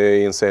smög det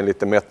in sig en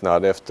lite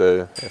mättnad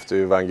efter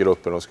vi vann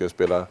gruppen och skulle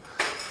spela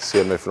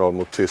semifinal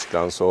mot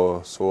Tyskland,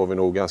 så var vi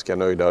nog ganska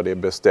nöjda. Det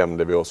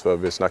bestämde vi oss för.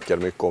 Vi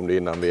snackade mycket om det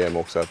innan VM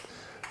också, att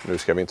nu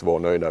ska vi inte vara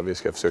nöjda, vi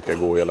ska försöka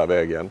gå hela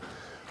vägen.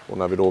 Och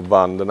när vi då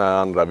vann den här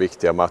andra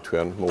viktiga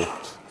matchen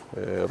mot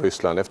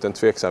Ryssland efter en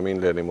tveksam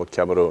inledning mot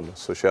Kamerun,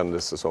 så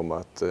kändes det som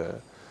att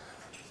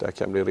det här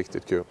kan bli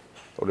riktigt kul.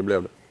 Och det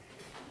blev det.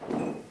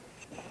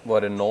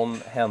 Var det någon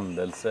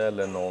händelse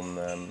eller någon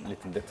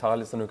liten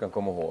detalj som du kan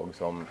komma ihåg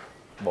som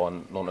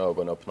var någon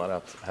ögonöppnare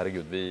att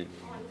herregud,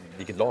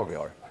 vilket lag vi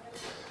har?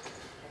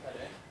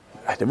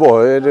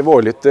 Det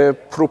var lite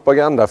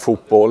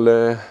propagandafotboll.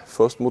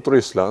 Först mot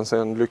Ryssland,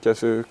 sen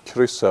lyckades vi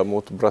kryssa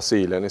mot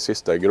Brasilien i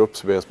sista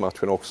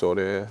gruppspelsmatchen också.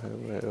 Det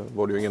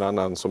var det ju ingen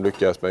annan som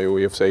lyckades med,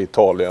 i och för sig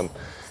Italien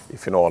i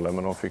finalen,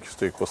 men de fick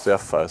stryk på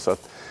straffar. Så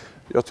att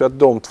jag tror att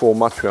de 2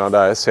 matcherna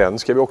där, sen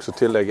ska vi också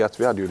tillägga att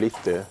vi hade ju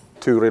lite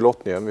tur i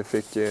lottningen. Vi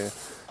fick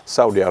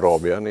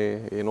Saudiarabien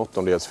i en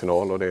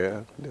 8-delsfinal och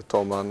det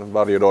tar man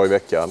varje dag i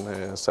veckan.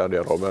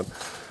 Saudiarabien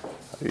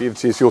har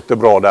givetvis gjort det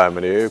bra där,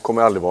 men det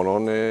kommer aldrig vara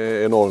någon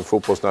enorm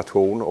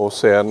fotbollsnation. Och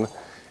sen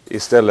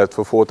istället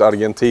för att få ett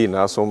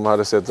Argentina som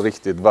hade sett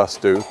riktigt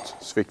vasst ut,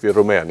 så fick vi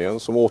Rumänien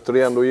som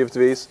återigen då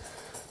givetvis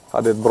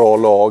hade ett bra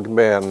lag,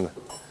 men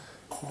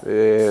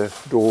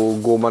då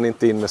går man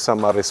inte in med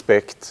samma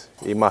respekt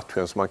i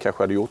matchen som man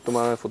kanske hade gjort om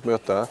man hade fått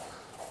möta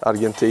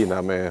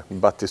Argentina med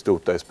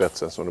Batistuta i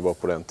spetsen som det var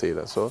på den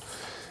tiden. Så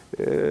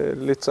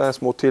lite så här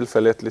små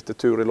tillfälligheter, lite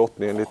tur i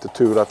lottningen, lite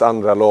tur att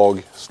andra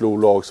lag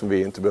slog lag som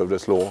vi inte behövde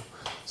slå.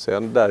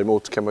 Sen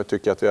däremot kan man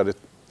tycka att vi hade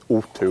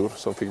otur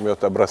som fick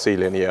möta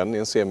Brasilien igen i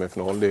en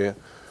semifinal. Det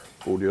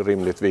borde ju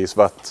rimligtvis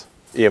varit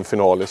i en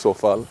final i så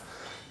fall.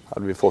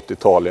 Hade vi fått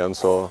Italien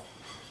så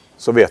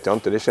vet jag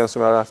inte. Det känns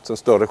som att vi hade haft en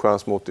större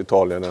chans mot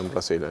Italien än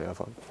Brasilien i alla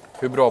fall.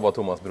 Hur bra var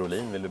Thomas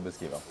Brolin, vill du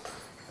beskriva?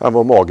 Han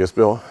var magiskt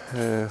bra.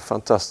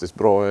 Fantastiskt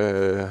bra.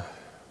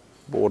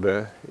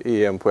 Både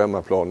EM på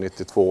hemmaplan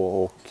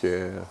 92 och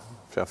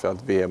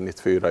framförallt VM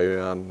 94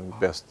 är han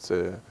bäst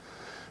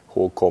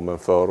ihågkommen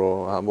för.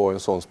 Och han var en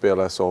sån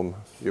spelare som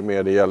ju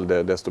mer det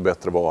gällde desto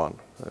bättre var han.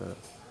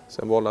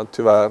 Sen valde han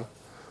tyvärr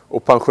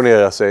att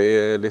pensionera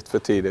sig lite för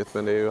tidigt,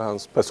 men det är ju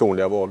hans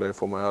personliga val, det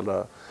får man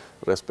alla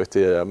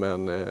respektera.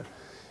 Men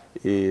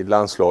i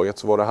landslaget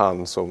så var det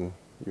han som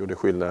gjorde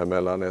skillnaden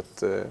mellan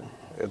ett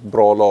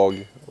bra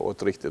lag och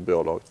ett riktigt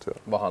bra lag, tror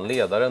jag. Var han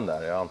ledaren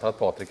där? Jag antar att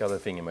Patrik hade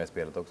finger med i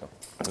spelet också.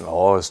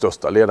 Ja,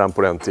 största ledaren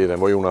på den tiden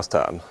var Jonas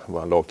Tern,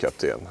 var en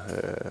lagkapten.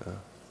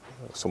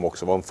 Som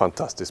också var en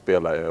fantastisk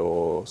spelare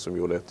och som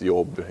gjorde ett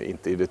jobb,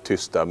 inte i det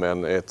tysta,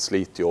 men ett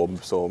slitjobb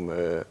som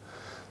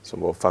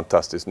var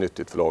fantastiskt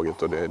nyttigt för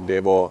laget. Och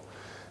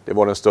det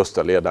var den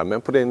största ledaren.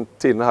 Men på den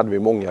tiden hade vi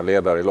många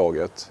ledare i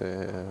laget.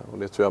 Och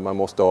det tror jag man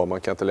måste ha.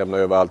 Man kan inte lämna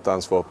över allt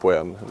ansvar på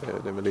en.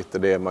 Det är väl lite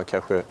det man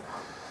kanske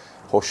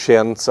har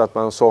känt, så att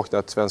man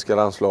saknat svenska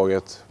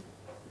landslaget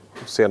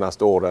de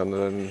senaste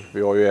åren.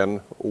 Vi har ju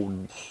en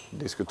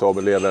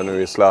odiskutabel ledare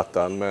nu i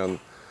Zlatan, men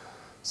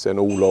sen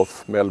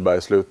Olof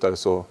Mellberg slutade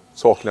så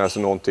saknades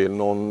någon till.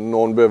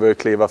 Någon behöver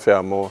kliva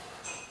fram och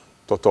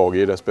ta tag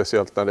i det,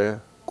 speciellt när det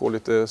går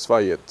lite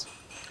svajigt.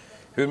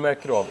 Hur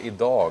märker du av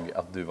idag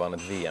att du vann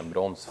ett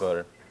VM-brons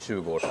för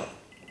 20 år sedan?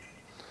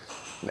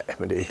 Nej,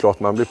 men det är klart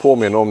man blir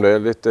påminn om det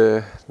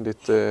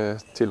lite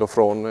till och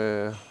från.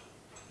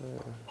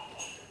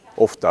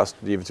 Oftast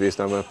givetvis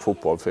när man är på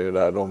fotboll, för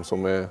det är de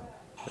som är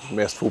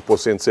mest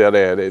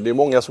fotbollsintresserade. Det är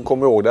många som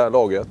kommer ihåg det här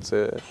laget.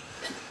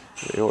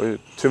 Vi har ju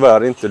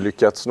tyvärr inte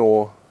lyckats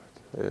nå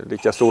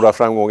lika stora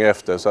framgångar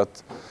efter, så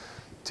att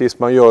tills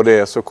man gör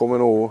det så kommer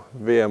nog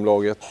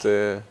VM-laget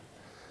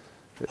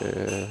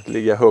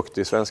ligga högt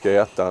i svenska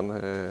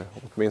hjärtan,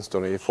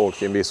 åtminstone i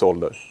folk i en viss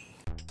ålder.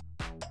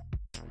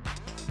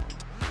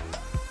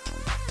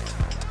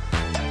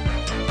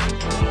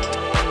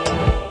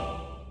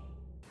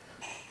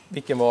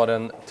 Vilken var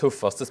den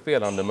tuffaste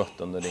spelaren du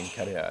mötte under din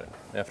karriär?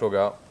 När jag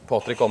frågade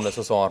Patrik om det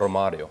så sa han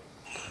Romario.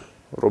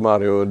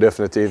 Romario är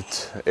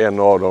definitivt en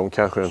av dem,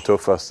 kanske den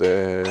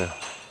tuffaste.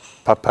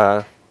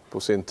 Papin på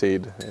sin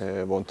tid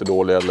var inte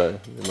dålig heller.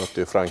 Vi mötte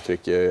ju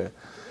Frankrike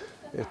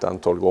ett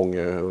antal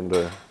gånger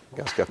under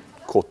ganska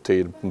kort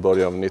tid på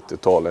början av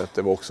 90-talet.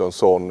 Det var också en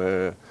sån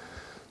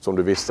som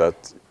du visste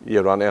att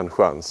ger du han en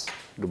chans,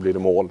 då blir det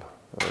mål.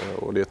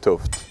 Och det är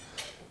tufft.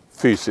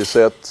 Fysiskt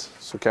sett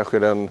så kanske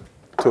den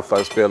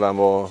tuffare spelaren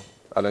var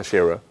Alan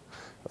Shearer.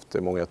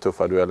 Efter många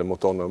tuffa dueller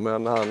mot honom.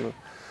 Men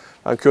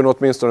han kunde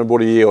åtminstone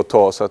både ge och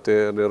ta, så att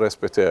det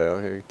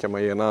respekterar jag. Kan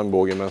man ge en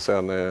armbåge men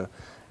sen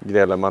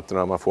gnäller man inte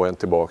när man får en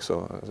tillbaka,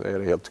 så är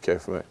det helt okej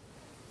för mig.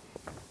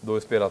 Du har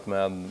ju spelat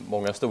med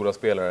många stora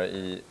spelare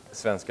i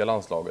svenska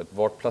landslaget.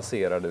 Vart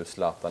placerar du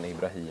Zlatan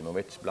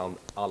Ibrahimovic bland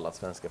alla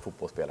svenska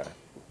fotbollsspelare?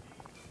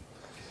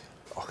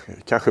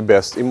 Kanske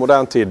bäst, i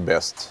modern tid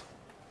bäst.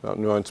 Ja,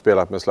 nu har jag inte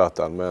spelat med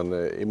Zlatan, men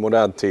i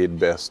modern tid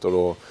bäst,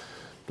 och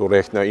då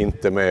räknar jag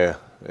inte med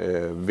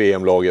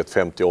VM-laget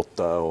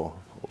 58 och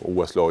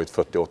OS-laget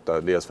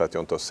 48. Dels för att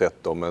jag inte har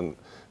sett dem, men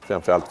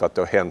framförallt för att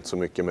det har hänt så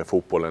mycket med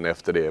fotbollen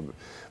efter det.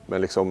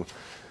 Men liksom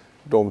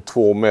de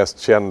två mest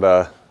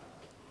kända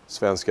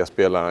svenska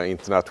spelarna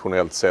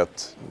internationellt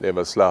sett, det är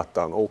väl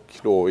Zlatan och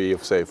då i och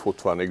för sig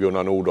fortfarande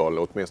Gunnar Nordahl,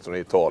 åtminstone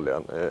i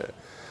Italien.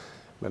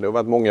 Men det har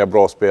varit många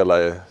bra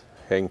spelare.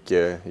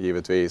 Henke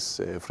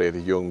givetvis,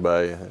 Fredrik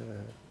Ljungberg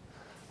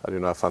hade ju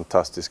några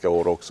fantastiska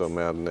år också,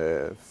 men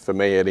för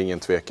mig är det ingen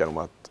tvekan om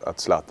att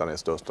Zlatan är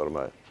störst av de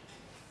här.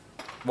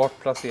 Vart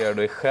placerar du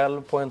dig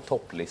själv på en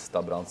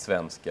topplista bland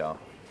svenska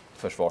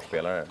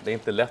försvarsspelare? Det är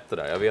inte lätt det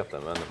där, jag vet det,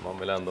 men man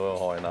vill ändå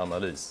ha en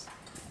analys.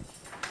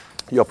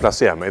 Jag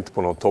placerar mig inte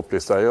på någon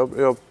topplista.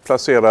 Jag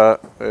placerar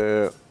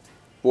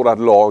vårat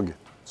lag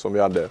som vi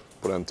hade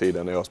på den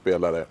tiden när jag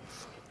spelade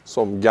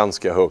som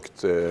ganska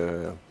högt.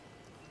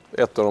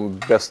 Ett av de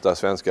bästa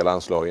svenska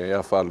landslagen, i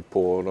alla fall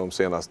på de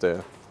senaste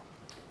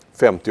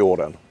 50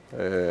 åren.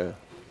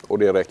 Och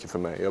det räcker för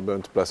mig. Jag behöver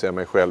inte placera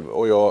mig själv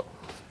och jag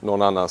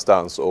någon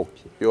annanstans. Och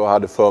jag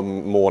hade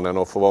förmånen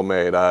att få vara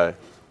med i det här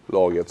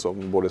laget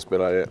som både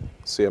spelade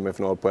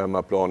semifinal på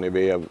hemmaplan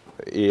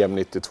i EM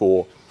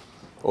 92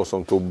 och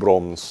som tog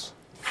brons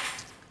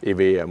i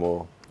VM,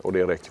 och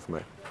det räcker för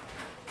mig.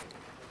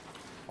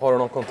 Har du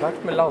någon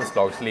kontakt med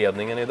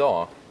landslagsledningen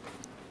idag?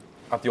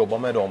 Att jobba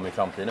med dem i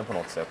framtiden på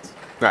något sätt?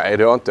 Nej,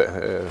 det har jag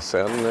inte.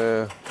 Sen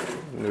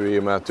nu i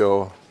och med att jag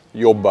har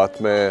jobbat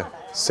med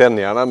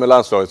sändningarna med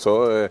landslaget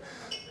så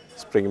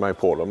springer man ju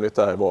på dem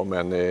lite här var,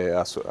 men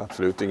alltså,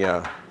 absolut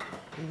inga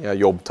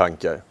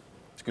jobbtankar.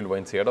 Skulle du vara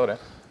intresserad av det?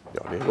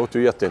 Ja, det låter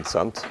ju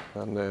jätteintressant,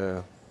 men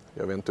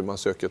jag vet inte hur man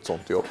söker ett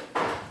sånt jobb.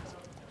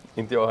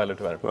 Inte jag heller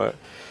tyvärr. Nej.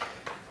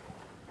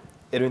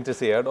 Är du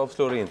intresserad av att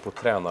slå dig in på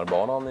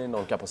tränarbanan i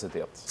någon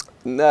kapacitet?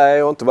 Nej,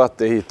 jag har inte varit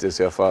det hittills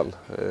i alla fall.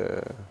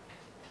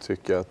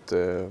 Tycker att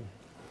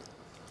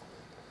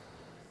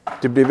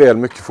det blir väl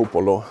mycket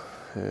fotboll då.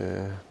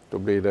 Då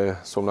blir det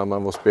som när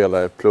man var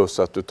spelare, plus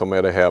att du tar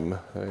med dig hem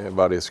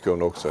varje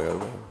sekund också. Jag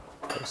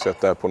har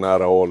sett det här på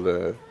nära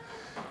håll.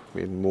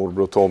 Min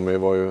morbror Tommy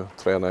var ju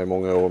tränare i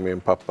många år. Min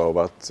pappa har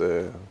varit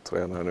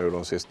tränare nu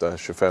de sista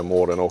 25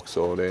 åren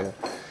också.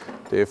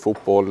 Det är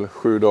fotboll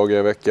 7 dagar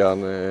i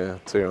veckan,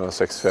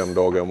 365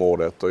 dagar om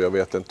året. Och jag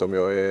vet inte om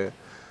jag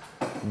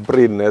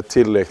brinner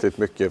tillräckligt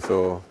mycket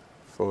för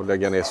att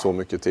lägga ner så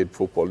mycket tid på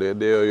fotboll. Det är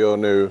det jag gör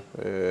nu.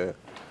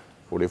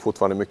 Och det är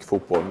fortfarande mycket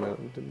fotboll, men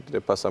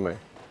det passar mig.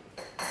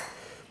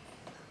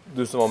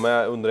 Du som var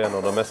med under en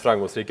av de mest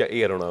framgångsrika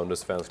erorna under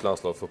svensk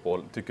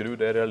landslagsfotboll, tycker du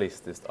det är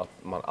realistiskt att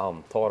man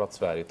antar att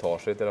Sverige tar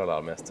sig till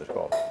alla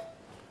mästerskap?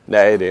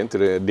 Nej, det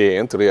är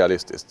inte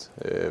realistiskt.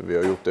 Vi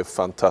har gjort det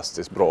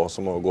fantastiskt bra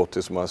som har gått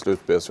till så många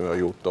slutspel som vi har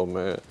gjort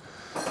de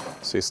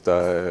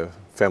sista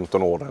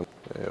 15 åren.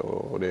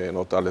 Och det är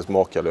något alldeles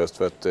makalöst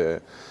för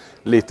ett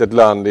litet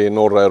land i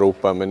norra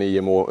Europa med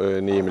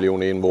 9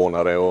 miljoner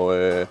invånare. Och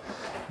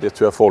det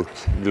tror jag folk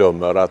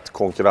glömmer, att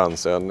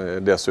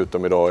konkurrensen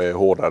dessutom idag är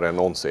hårdare än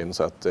någonsin.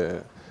 Så att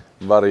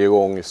varje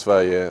gång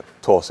Sverige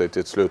tar sig till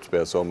ett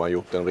slutspel så har man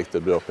gjort en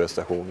riktigt bra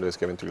prestation. Det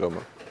ska vi inte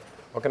glömma.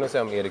 Vad kan du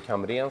säga om Erik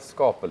Hamréns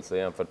skapelse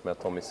jämfört med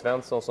Tommy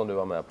Svensson som du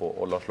var med på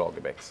och Lars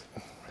Lagerbäcks?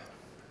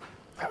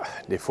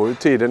 Det får ju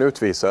tiden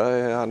utvisa.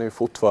 Han är ju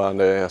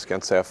fortfarande, jag ska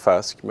inte säga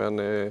färsk,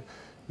 men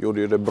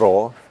gjorde ju det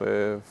bra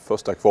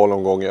första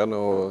kvalomgången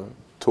och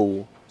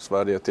tog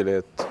Sverige till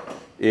ett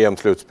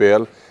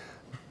EM-slutspel.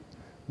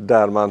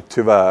 Där man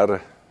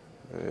tyvärr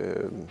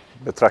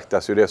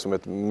betraktas ju det som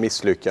ett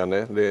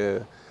misslyckande.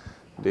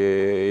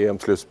 Det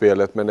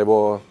EM-slutspelet, men det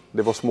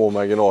var små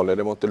marginaler.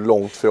 Det var inte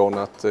långt från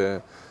att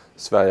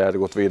Sverige hade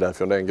gått vidare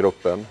från den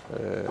gruppen.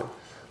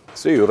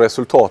 Så är ju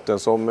resultaten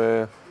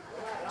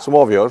som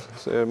avgör.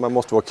 Man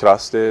måste vara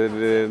krass, det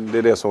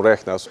är det som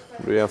räknas.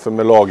 Du jämför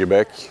med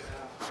Lagerbäck,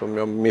 som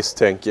jag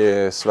misstänker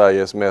är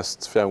Sveriges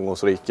mest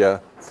framgångsrika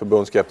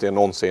förbundskapten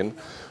någonsin.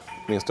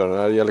 Åtminstone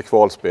när det gäller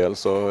kvalspel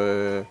så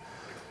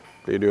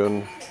blir det ju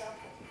en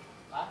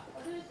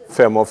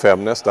 5 av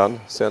 5 nästan.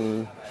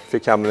 Sen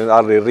fick han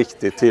aldrig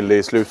riktigt till det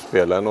i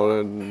slutspelen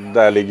och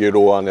där ligger ju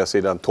då å andra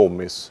sidan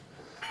Tommys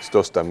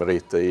största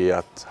meriter i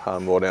att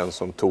han var den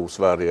som tog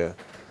Sverige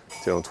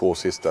till de 2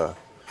 sista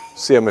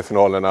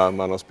semifinalerna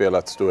man har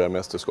spelat stora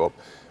mästerskap.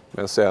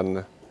 Men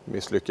sen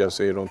misslyckades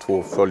i de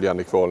 2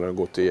 följande kvalen och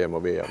gått till EM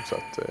och VM. Så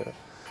att,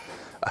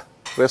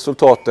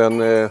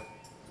 resultaten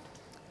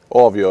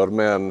avgör,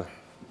 men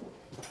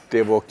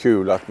det var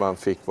kul att man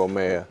fick vara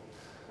med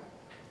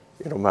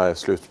i de här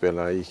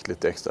slutspelen, gick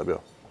lite extra bra.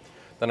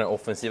 Den här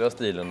offensiva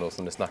stilen då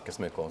som det snackas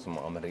mycket om som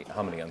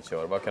Hamrén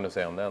kör, vad kan du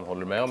säga om den?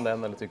 Håller du med om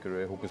den eller tycker du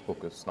det är hokus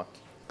pokus-snack?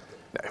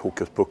 Nej,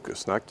 hokus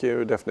pokus-snack är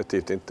ju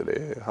definitivt inte.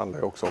 Det handlar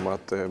ju också om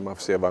att man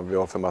får se vad vi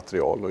har för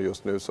material och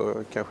just nu så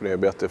kanske det är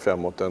bättre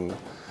framåt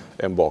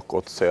än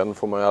bakåt. Sen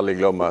får man aldrig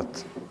glömma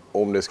att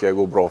om det ska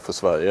gå bra för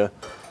Sverige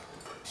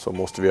så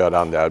måste vi göra det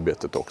andra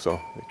arbetet också.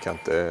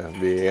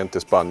 Vi är inte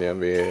Spanien,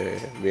 vi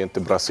är inte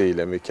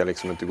Brasilien, vi kan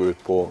liksom inte gå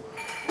ut på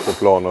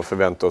plan och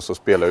förvänta oss att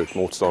spela ut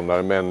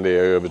motståndare, men det är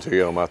jag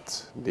övertygad om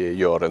att det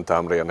gör inte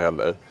Hamrén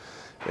heller.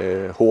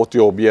 Hårt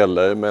jobb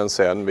gäller, men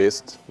sen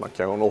visst, man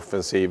kan ha en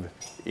offensiv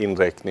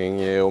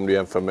inriktning om du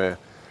jämför med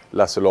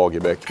Lasse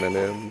Lagerbäck, men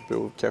det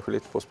beror kanske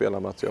lite på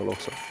spelarmaterial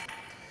också.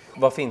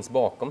 Vad finns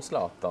bakom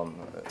Zlatan,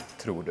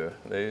 tror du?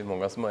 Det är ju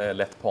många som är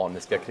lätt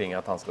paniska kring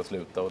att han ska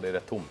sluta och det är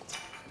rätt tomt.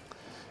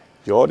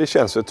 Ja, det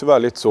känns ju tyvärr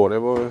lite så.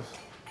 Jag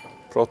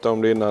pratade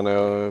om det innan när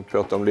jag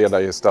pratade om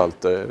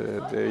ledargestalter.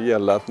 Det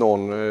gäller att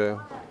någon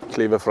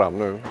kliver fram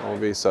nu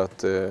och visar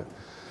att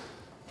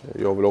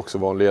jag vill också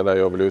vara en ledare,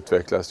 jag vill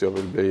utvecklas, jag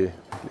vill bli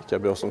lika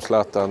bra som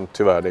Zlatan.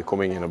 Tyvärr, det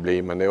kommer ingen att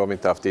bli, men det har vi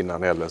inte haft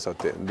innan heller så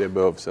att det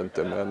behövs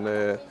inte. Men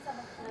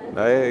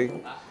nej,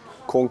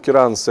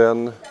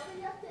 konkurrensen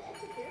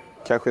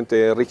kanske inte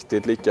är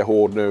riktigt lika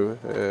hård nu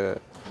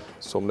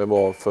som det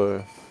var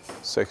för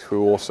 6-7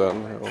 år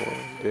sedan. Och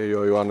det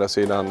gör ju å andra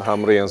sidan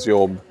Hamréns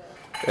jobb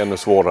ännu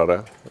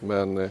svårare.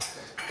 Men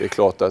det är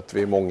klart att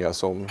vi är många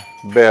som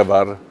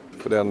bävar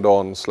för den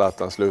dagen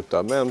Zlatan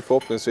slutar. Men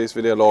förhoppningsvis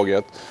vid det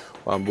laget,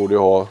 och han borde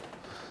ha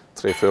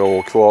 3-4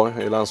 år kvar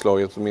i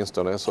landslaget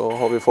åtminstone, så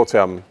har vi fått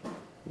hem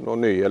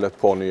någon ny eller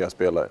ett par nya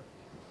spelare.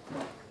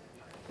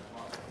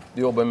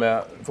 Du jobbar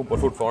med fotboll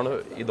fortfarande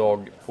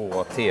idag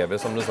på tv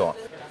som du sa.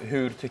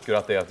 Hur tycker du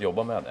att det är att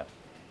jobba med det?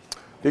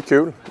 Det är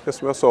kul. Det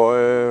som jag sa,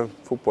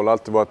 fotboll har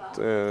alltid varit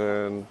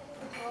en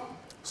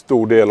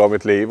stor del av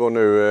mitt liv och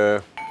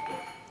nu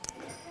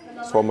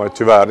så har man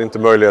tyvärr inte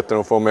möjligheten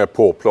att få med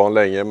på plan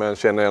längre, men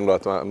känner ändå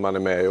att man är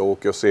med och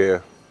åker och ser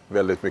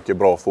väldigt mycket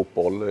bra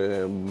fotboll.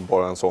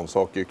 Bara en sån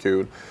sak är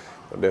kul.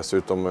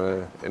 Dessutom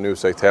en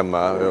ursäkt hemma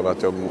över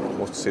att jag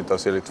måste sitta och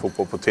se lite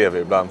fotboll på tv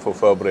ibland för att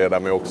förbereda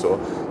mig också.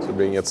 Så det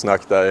blir inget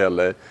snack där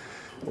heller.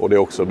 Och det är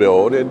också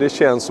bra. Och det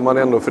känns som man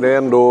ändå, för det är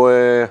ändå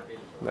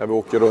när vi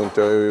åker runt,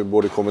 jag har ju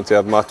både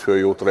kommenterat matcher och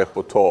gjort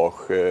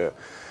reportage,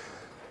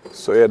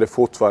 så är det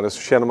fortfarande,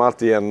 så känner man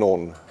alltid igen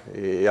någon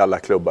i alla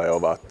klubbar jag har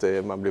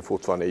varit. Man blir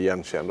fortfarande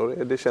igenkänd och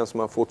det känns som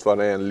man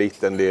fortfarande är en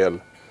liten del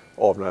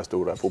av den här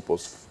stora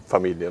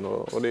fotbollsfamiljen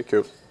och det är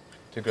kul.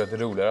 Tycker du att det är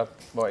roligare att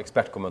vara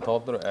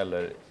expertkommentator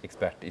eller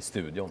expert i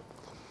studion?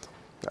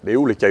 Ja, det är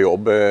olika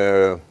jobb,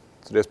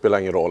 så det spelar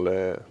ingen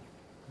roll.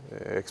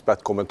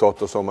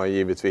 Expertkommentator så har man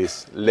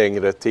givetvis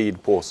längre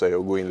tid på sig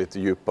och gå in lite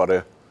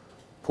djupare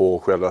på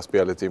själva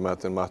spelet i och med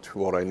att en match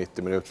varar i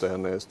 90 minuter.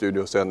 En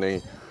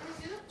studiosändning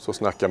så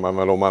snackar man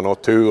väl om man har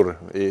tur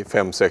i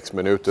 5-6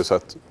 minuter, så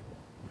att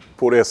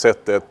på det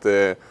sättet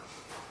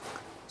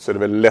så är det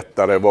väl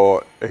lättare att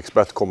vara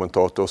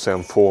expertkommentator och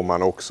sen får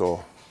man också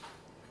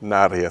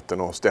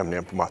närheten och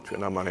stämningen på matchen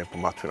när man är på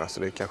matcherna, så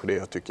det är kanske det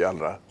jag tycker är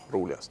allra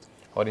roligast.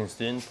 Har din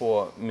syn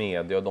på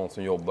media och de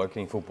som jobbar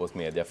kring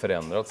fotbollsmedia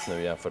förändrats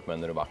nu jämfört med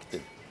när du var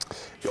aktiv?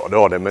 Ja, det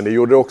har det, men det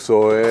gjorde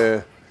också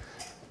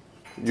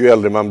ju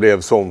äldre man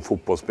blev som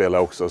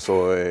fotbollsspelare också,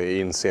 så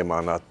inser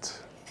man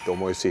att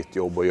de har ju sitt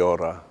jobb att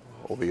göra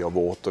och vi har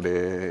vårt, och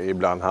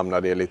ibland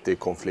hamnar det lite i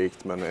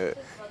konflikt, men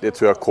det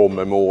tror jag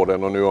kommer med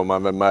åren, och nu har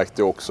man väl märkt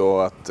det också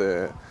att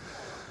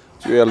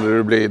ju äldre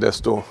du blir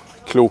desto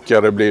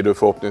klokare blir du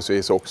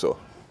förhoppningsvis också.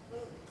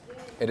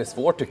 Är det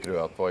svårt tycker du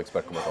att vara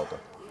expertkommentator?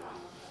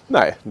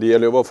 Nej, det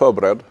gäller att vara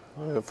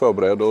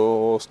förberedd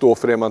och stå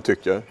för det man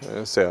tycker.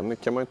 Sen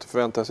kan man inte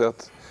förvänta sig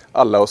att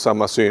alla har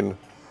samma syn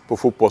på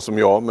fotboll som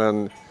jag,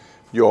 men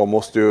jag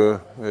måste ju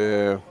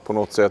på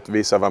något sätt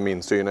visa vad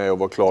min syn är och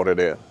vara klar i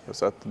det.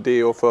 Så att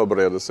det och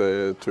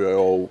förberedelse tror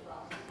jag, och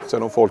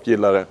sen om folk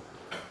gillar det,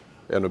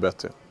 ännu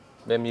bättre.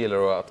 Vem gillar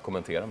du att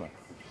kommentera med?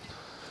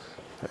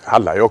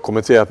 Alla jag har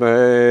kommenterat med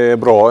är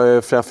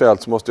bra.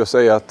 Framförallt så måste jag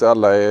säga att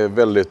alla är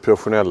väldigt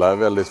professionella,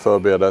 väldigt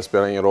förberedda. Det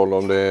spelar ingen roll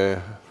om det är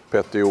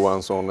Petter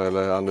Johansson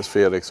eller Anders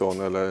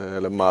Fredriksson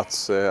eller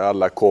Mats.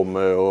 Alla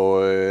kommer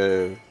och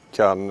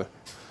kan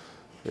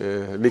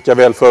lika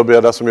väl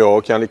förberedda som jag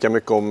och kan lika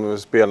mycket om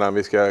spelaren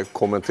vi ska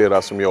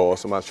kommentera som jag,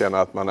 så man känner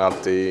att man är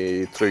alltid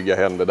i trygga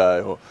händer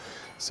där. Och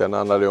sen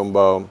handlar det om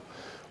bara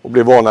att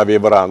bli vana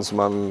vid varandra så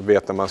man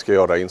vet när man ska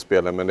göra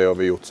inspelen, men det har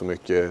vi gjort så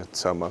mycket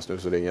tillsammans nu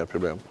så det är inga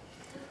problem.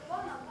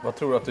 Vad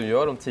tror du att du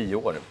gör om 10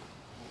 år?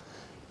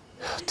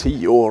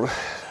 10 år?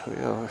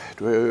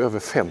 Då är jag över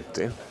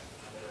 50.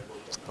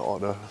 Ja,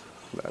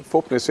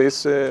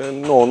 förhoppningsvis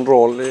någon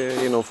roll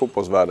inom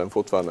fotbollsvärlden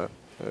fortfarande.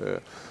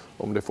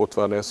 Om det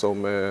fortfarande är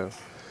som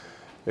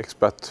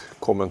expert,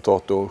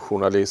 kommentator,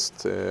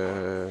 journalist,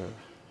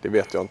 det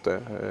vet jag inte.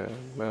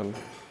 Men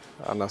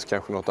annars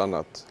kanske något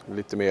annat,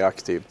 lite mer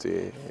aktivt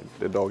i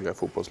det dagliga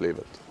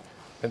fotbollslivet.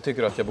 Vem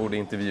tycker du att jag borde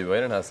intervjua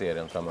i den här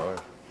serien framöver?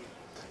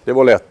 Det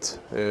var lätt.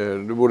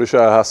 Du borde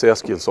köra Hasse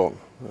Eskilsson,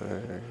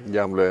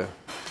 gamle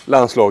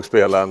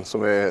landslagsspelaren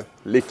som är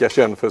lika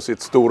känd för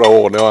sitt stora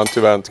år. Nu har han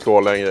tyvärr inte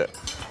kvar längre.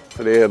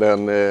 För det är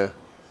den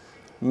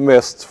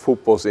mest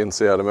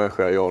fotbollsintresserade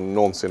människa jag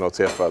någonsin har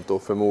träffat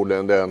och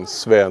förmodligen den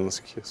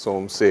svensk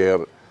som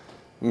ser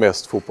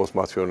mest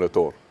fotbollsmatcher under ett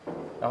år.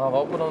 Ja, han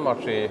var på någon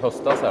match i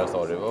höstas här,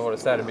 sa du. Vad var det?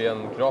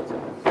 Serbien-Kroatien?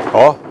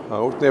 Ja,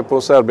 han åkte ner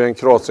på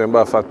Serbien-Kroatien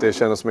bara för att det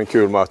kändes som en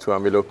kul match och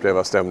han ville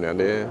uppleva stämningen.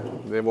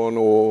 Det var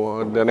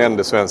nog den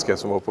enda svensken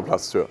som var på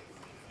plats, tror jag.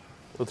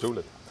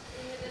 Otroligt.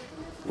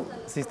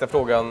 Sista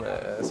frågan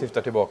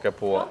syftar tillbaka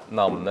på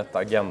namnet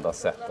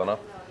Agendasättarna.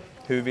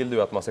 Hur vill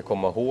du att man ska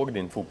komma ihåg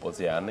din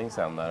fotbollsgärning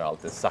sen när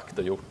allt är sagt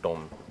och gjort om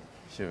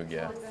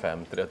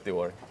 25-30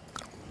 år?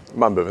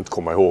 Man behöver inte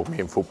komma ihåg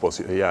min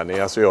fotbollsgärning.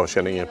 Alltså jag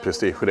känner ingen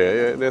prestige i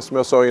det. Det är som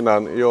jag sa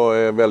innan, jag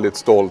är väldigt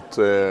stolt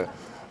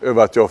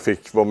över att jag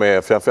fick vara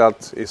med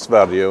framförallt i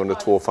Sverige under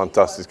 2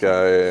 fantastiska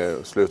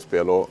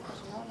slutspel. Och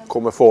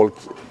kommer folk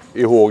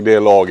ihåg det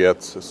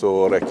laget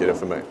så räcker det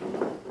för mig.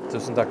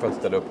 Tusen tack för att du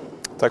ställde upp.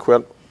 Tack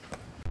själv.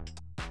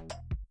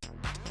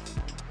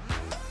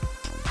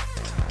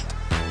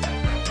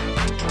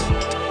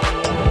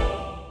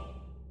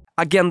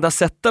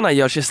 Agendasättarna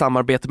görs i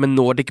samarbete med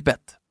NordicBet.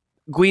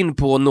 Gå in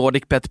på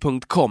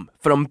nordicbet.com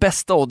för de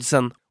bästa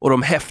oddsen och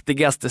de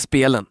häftigaste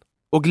spelen.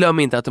 Och glöm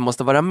inte att du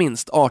måste vara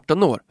minst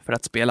 18 år för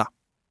att spela.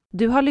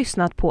 Du har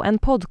lyssnat på en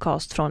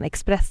podcast från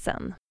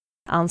Expressen.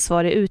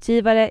 Ansvarig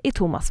utgivare är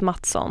Thomas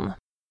Mattsson.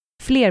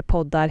 Fler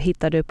poddar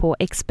hittar du på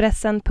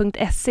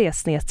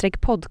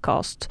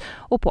expressen.se/podcast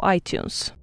och på iTunes.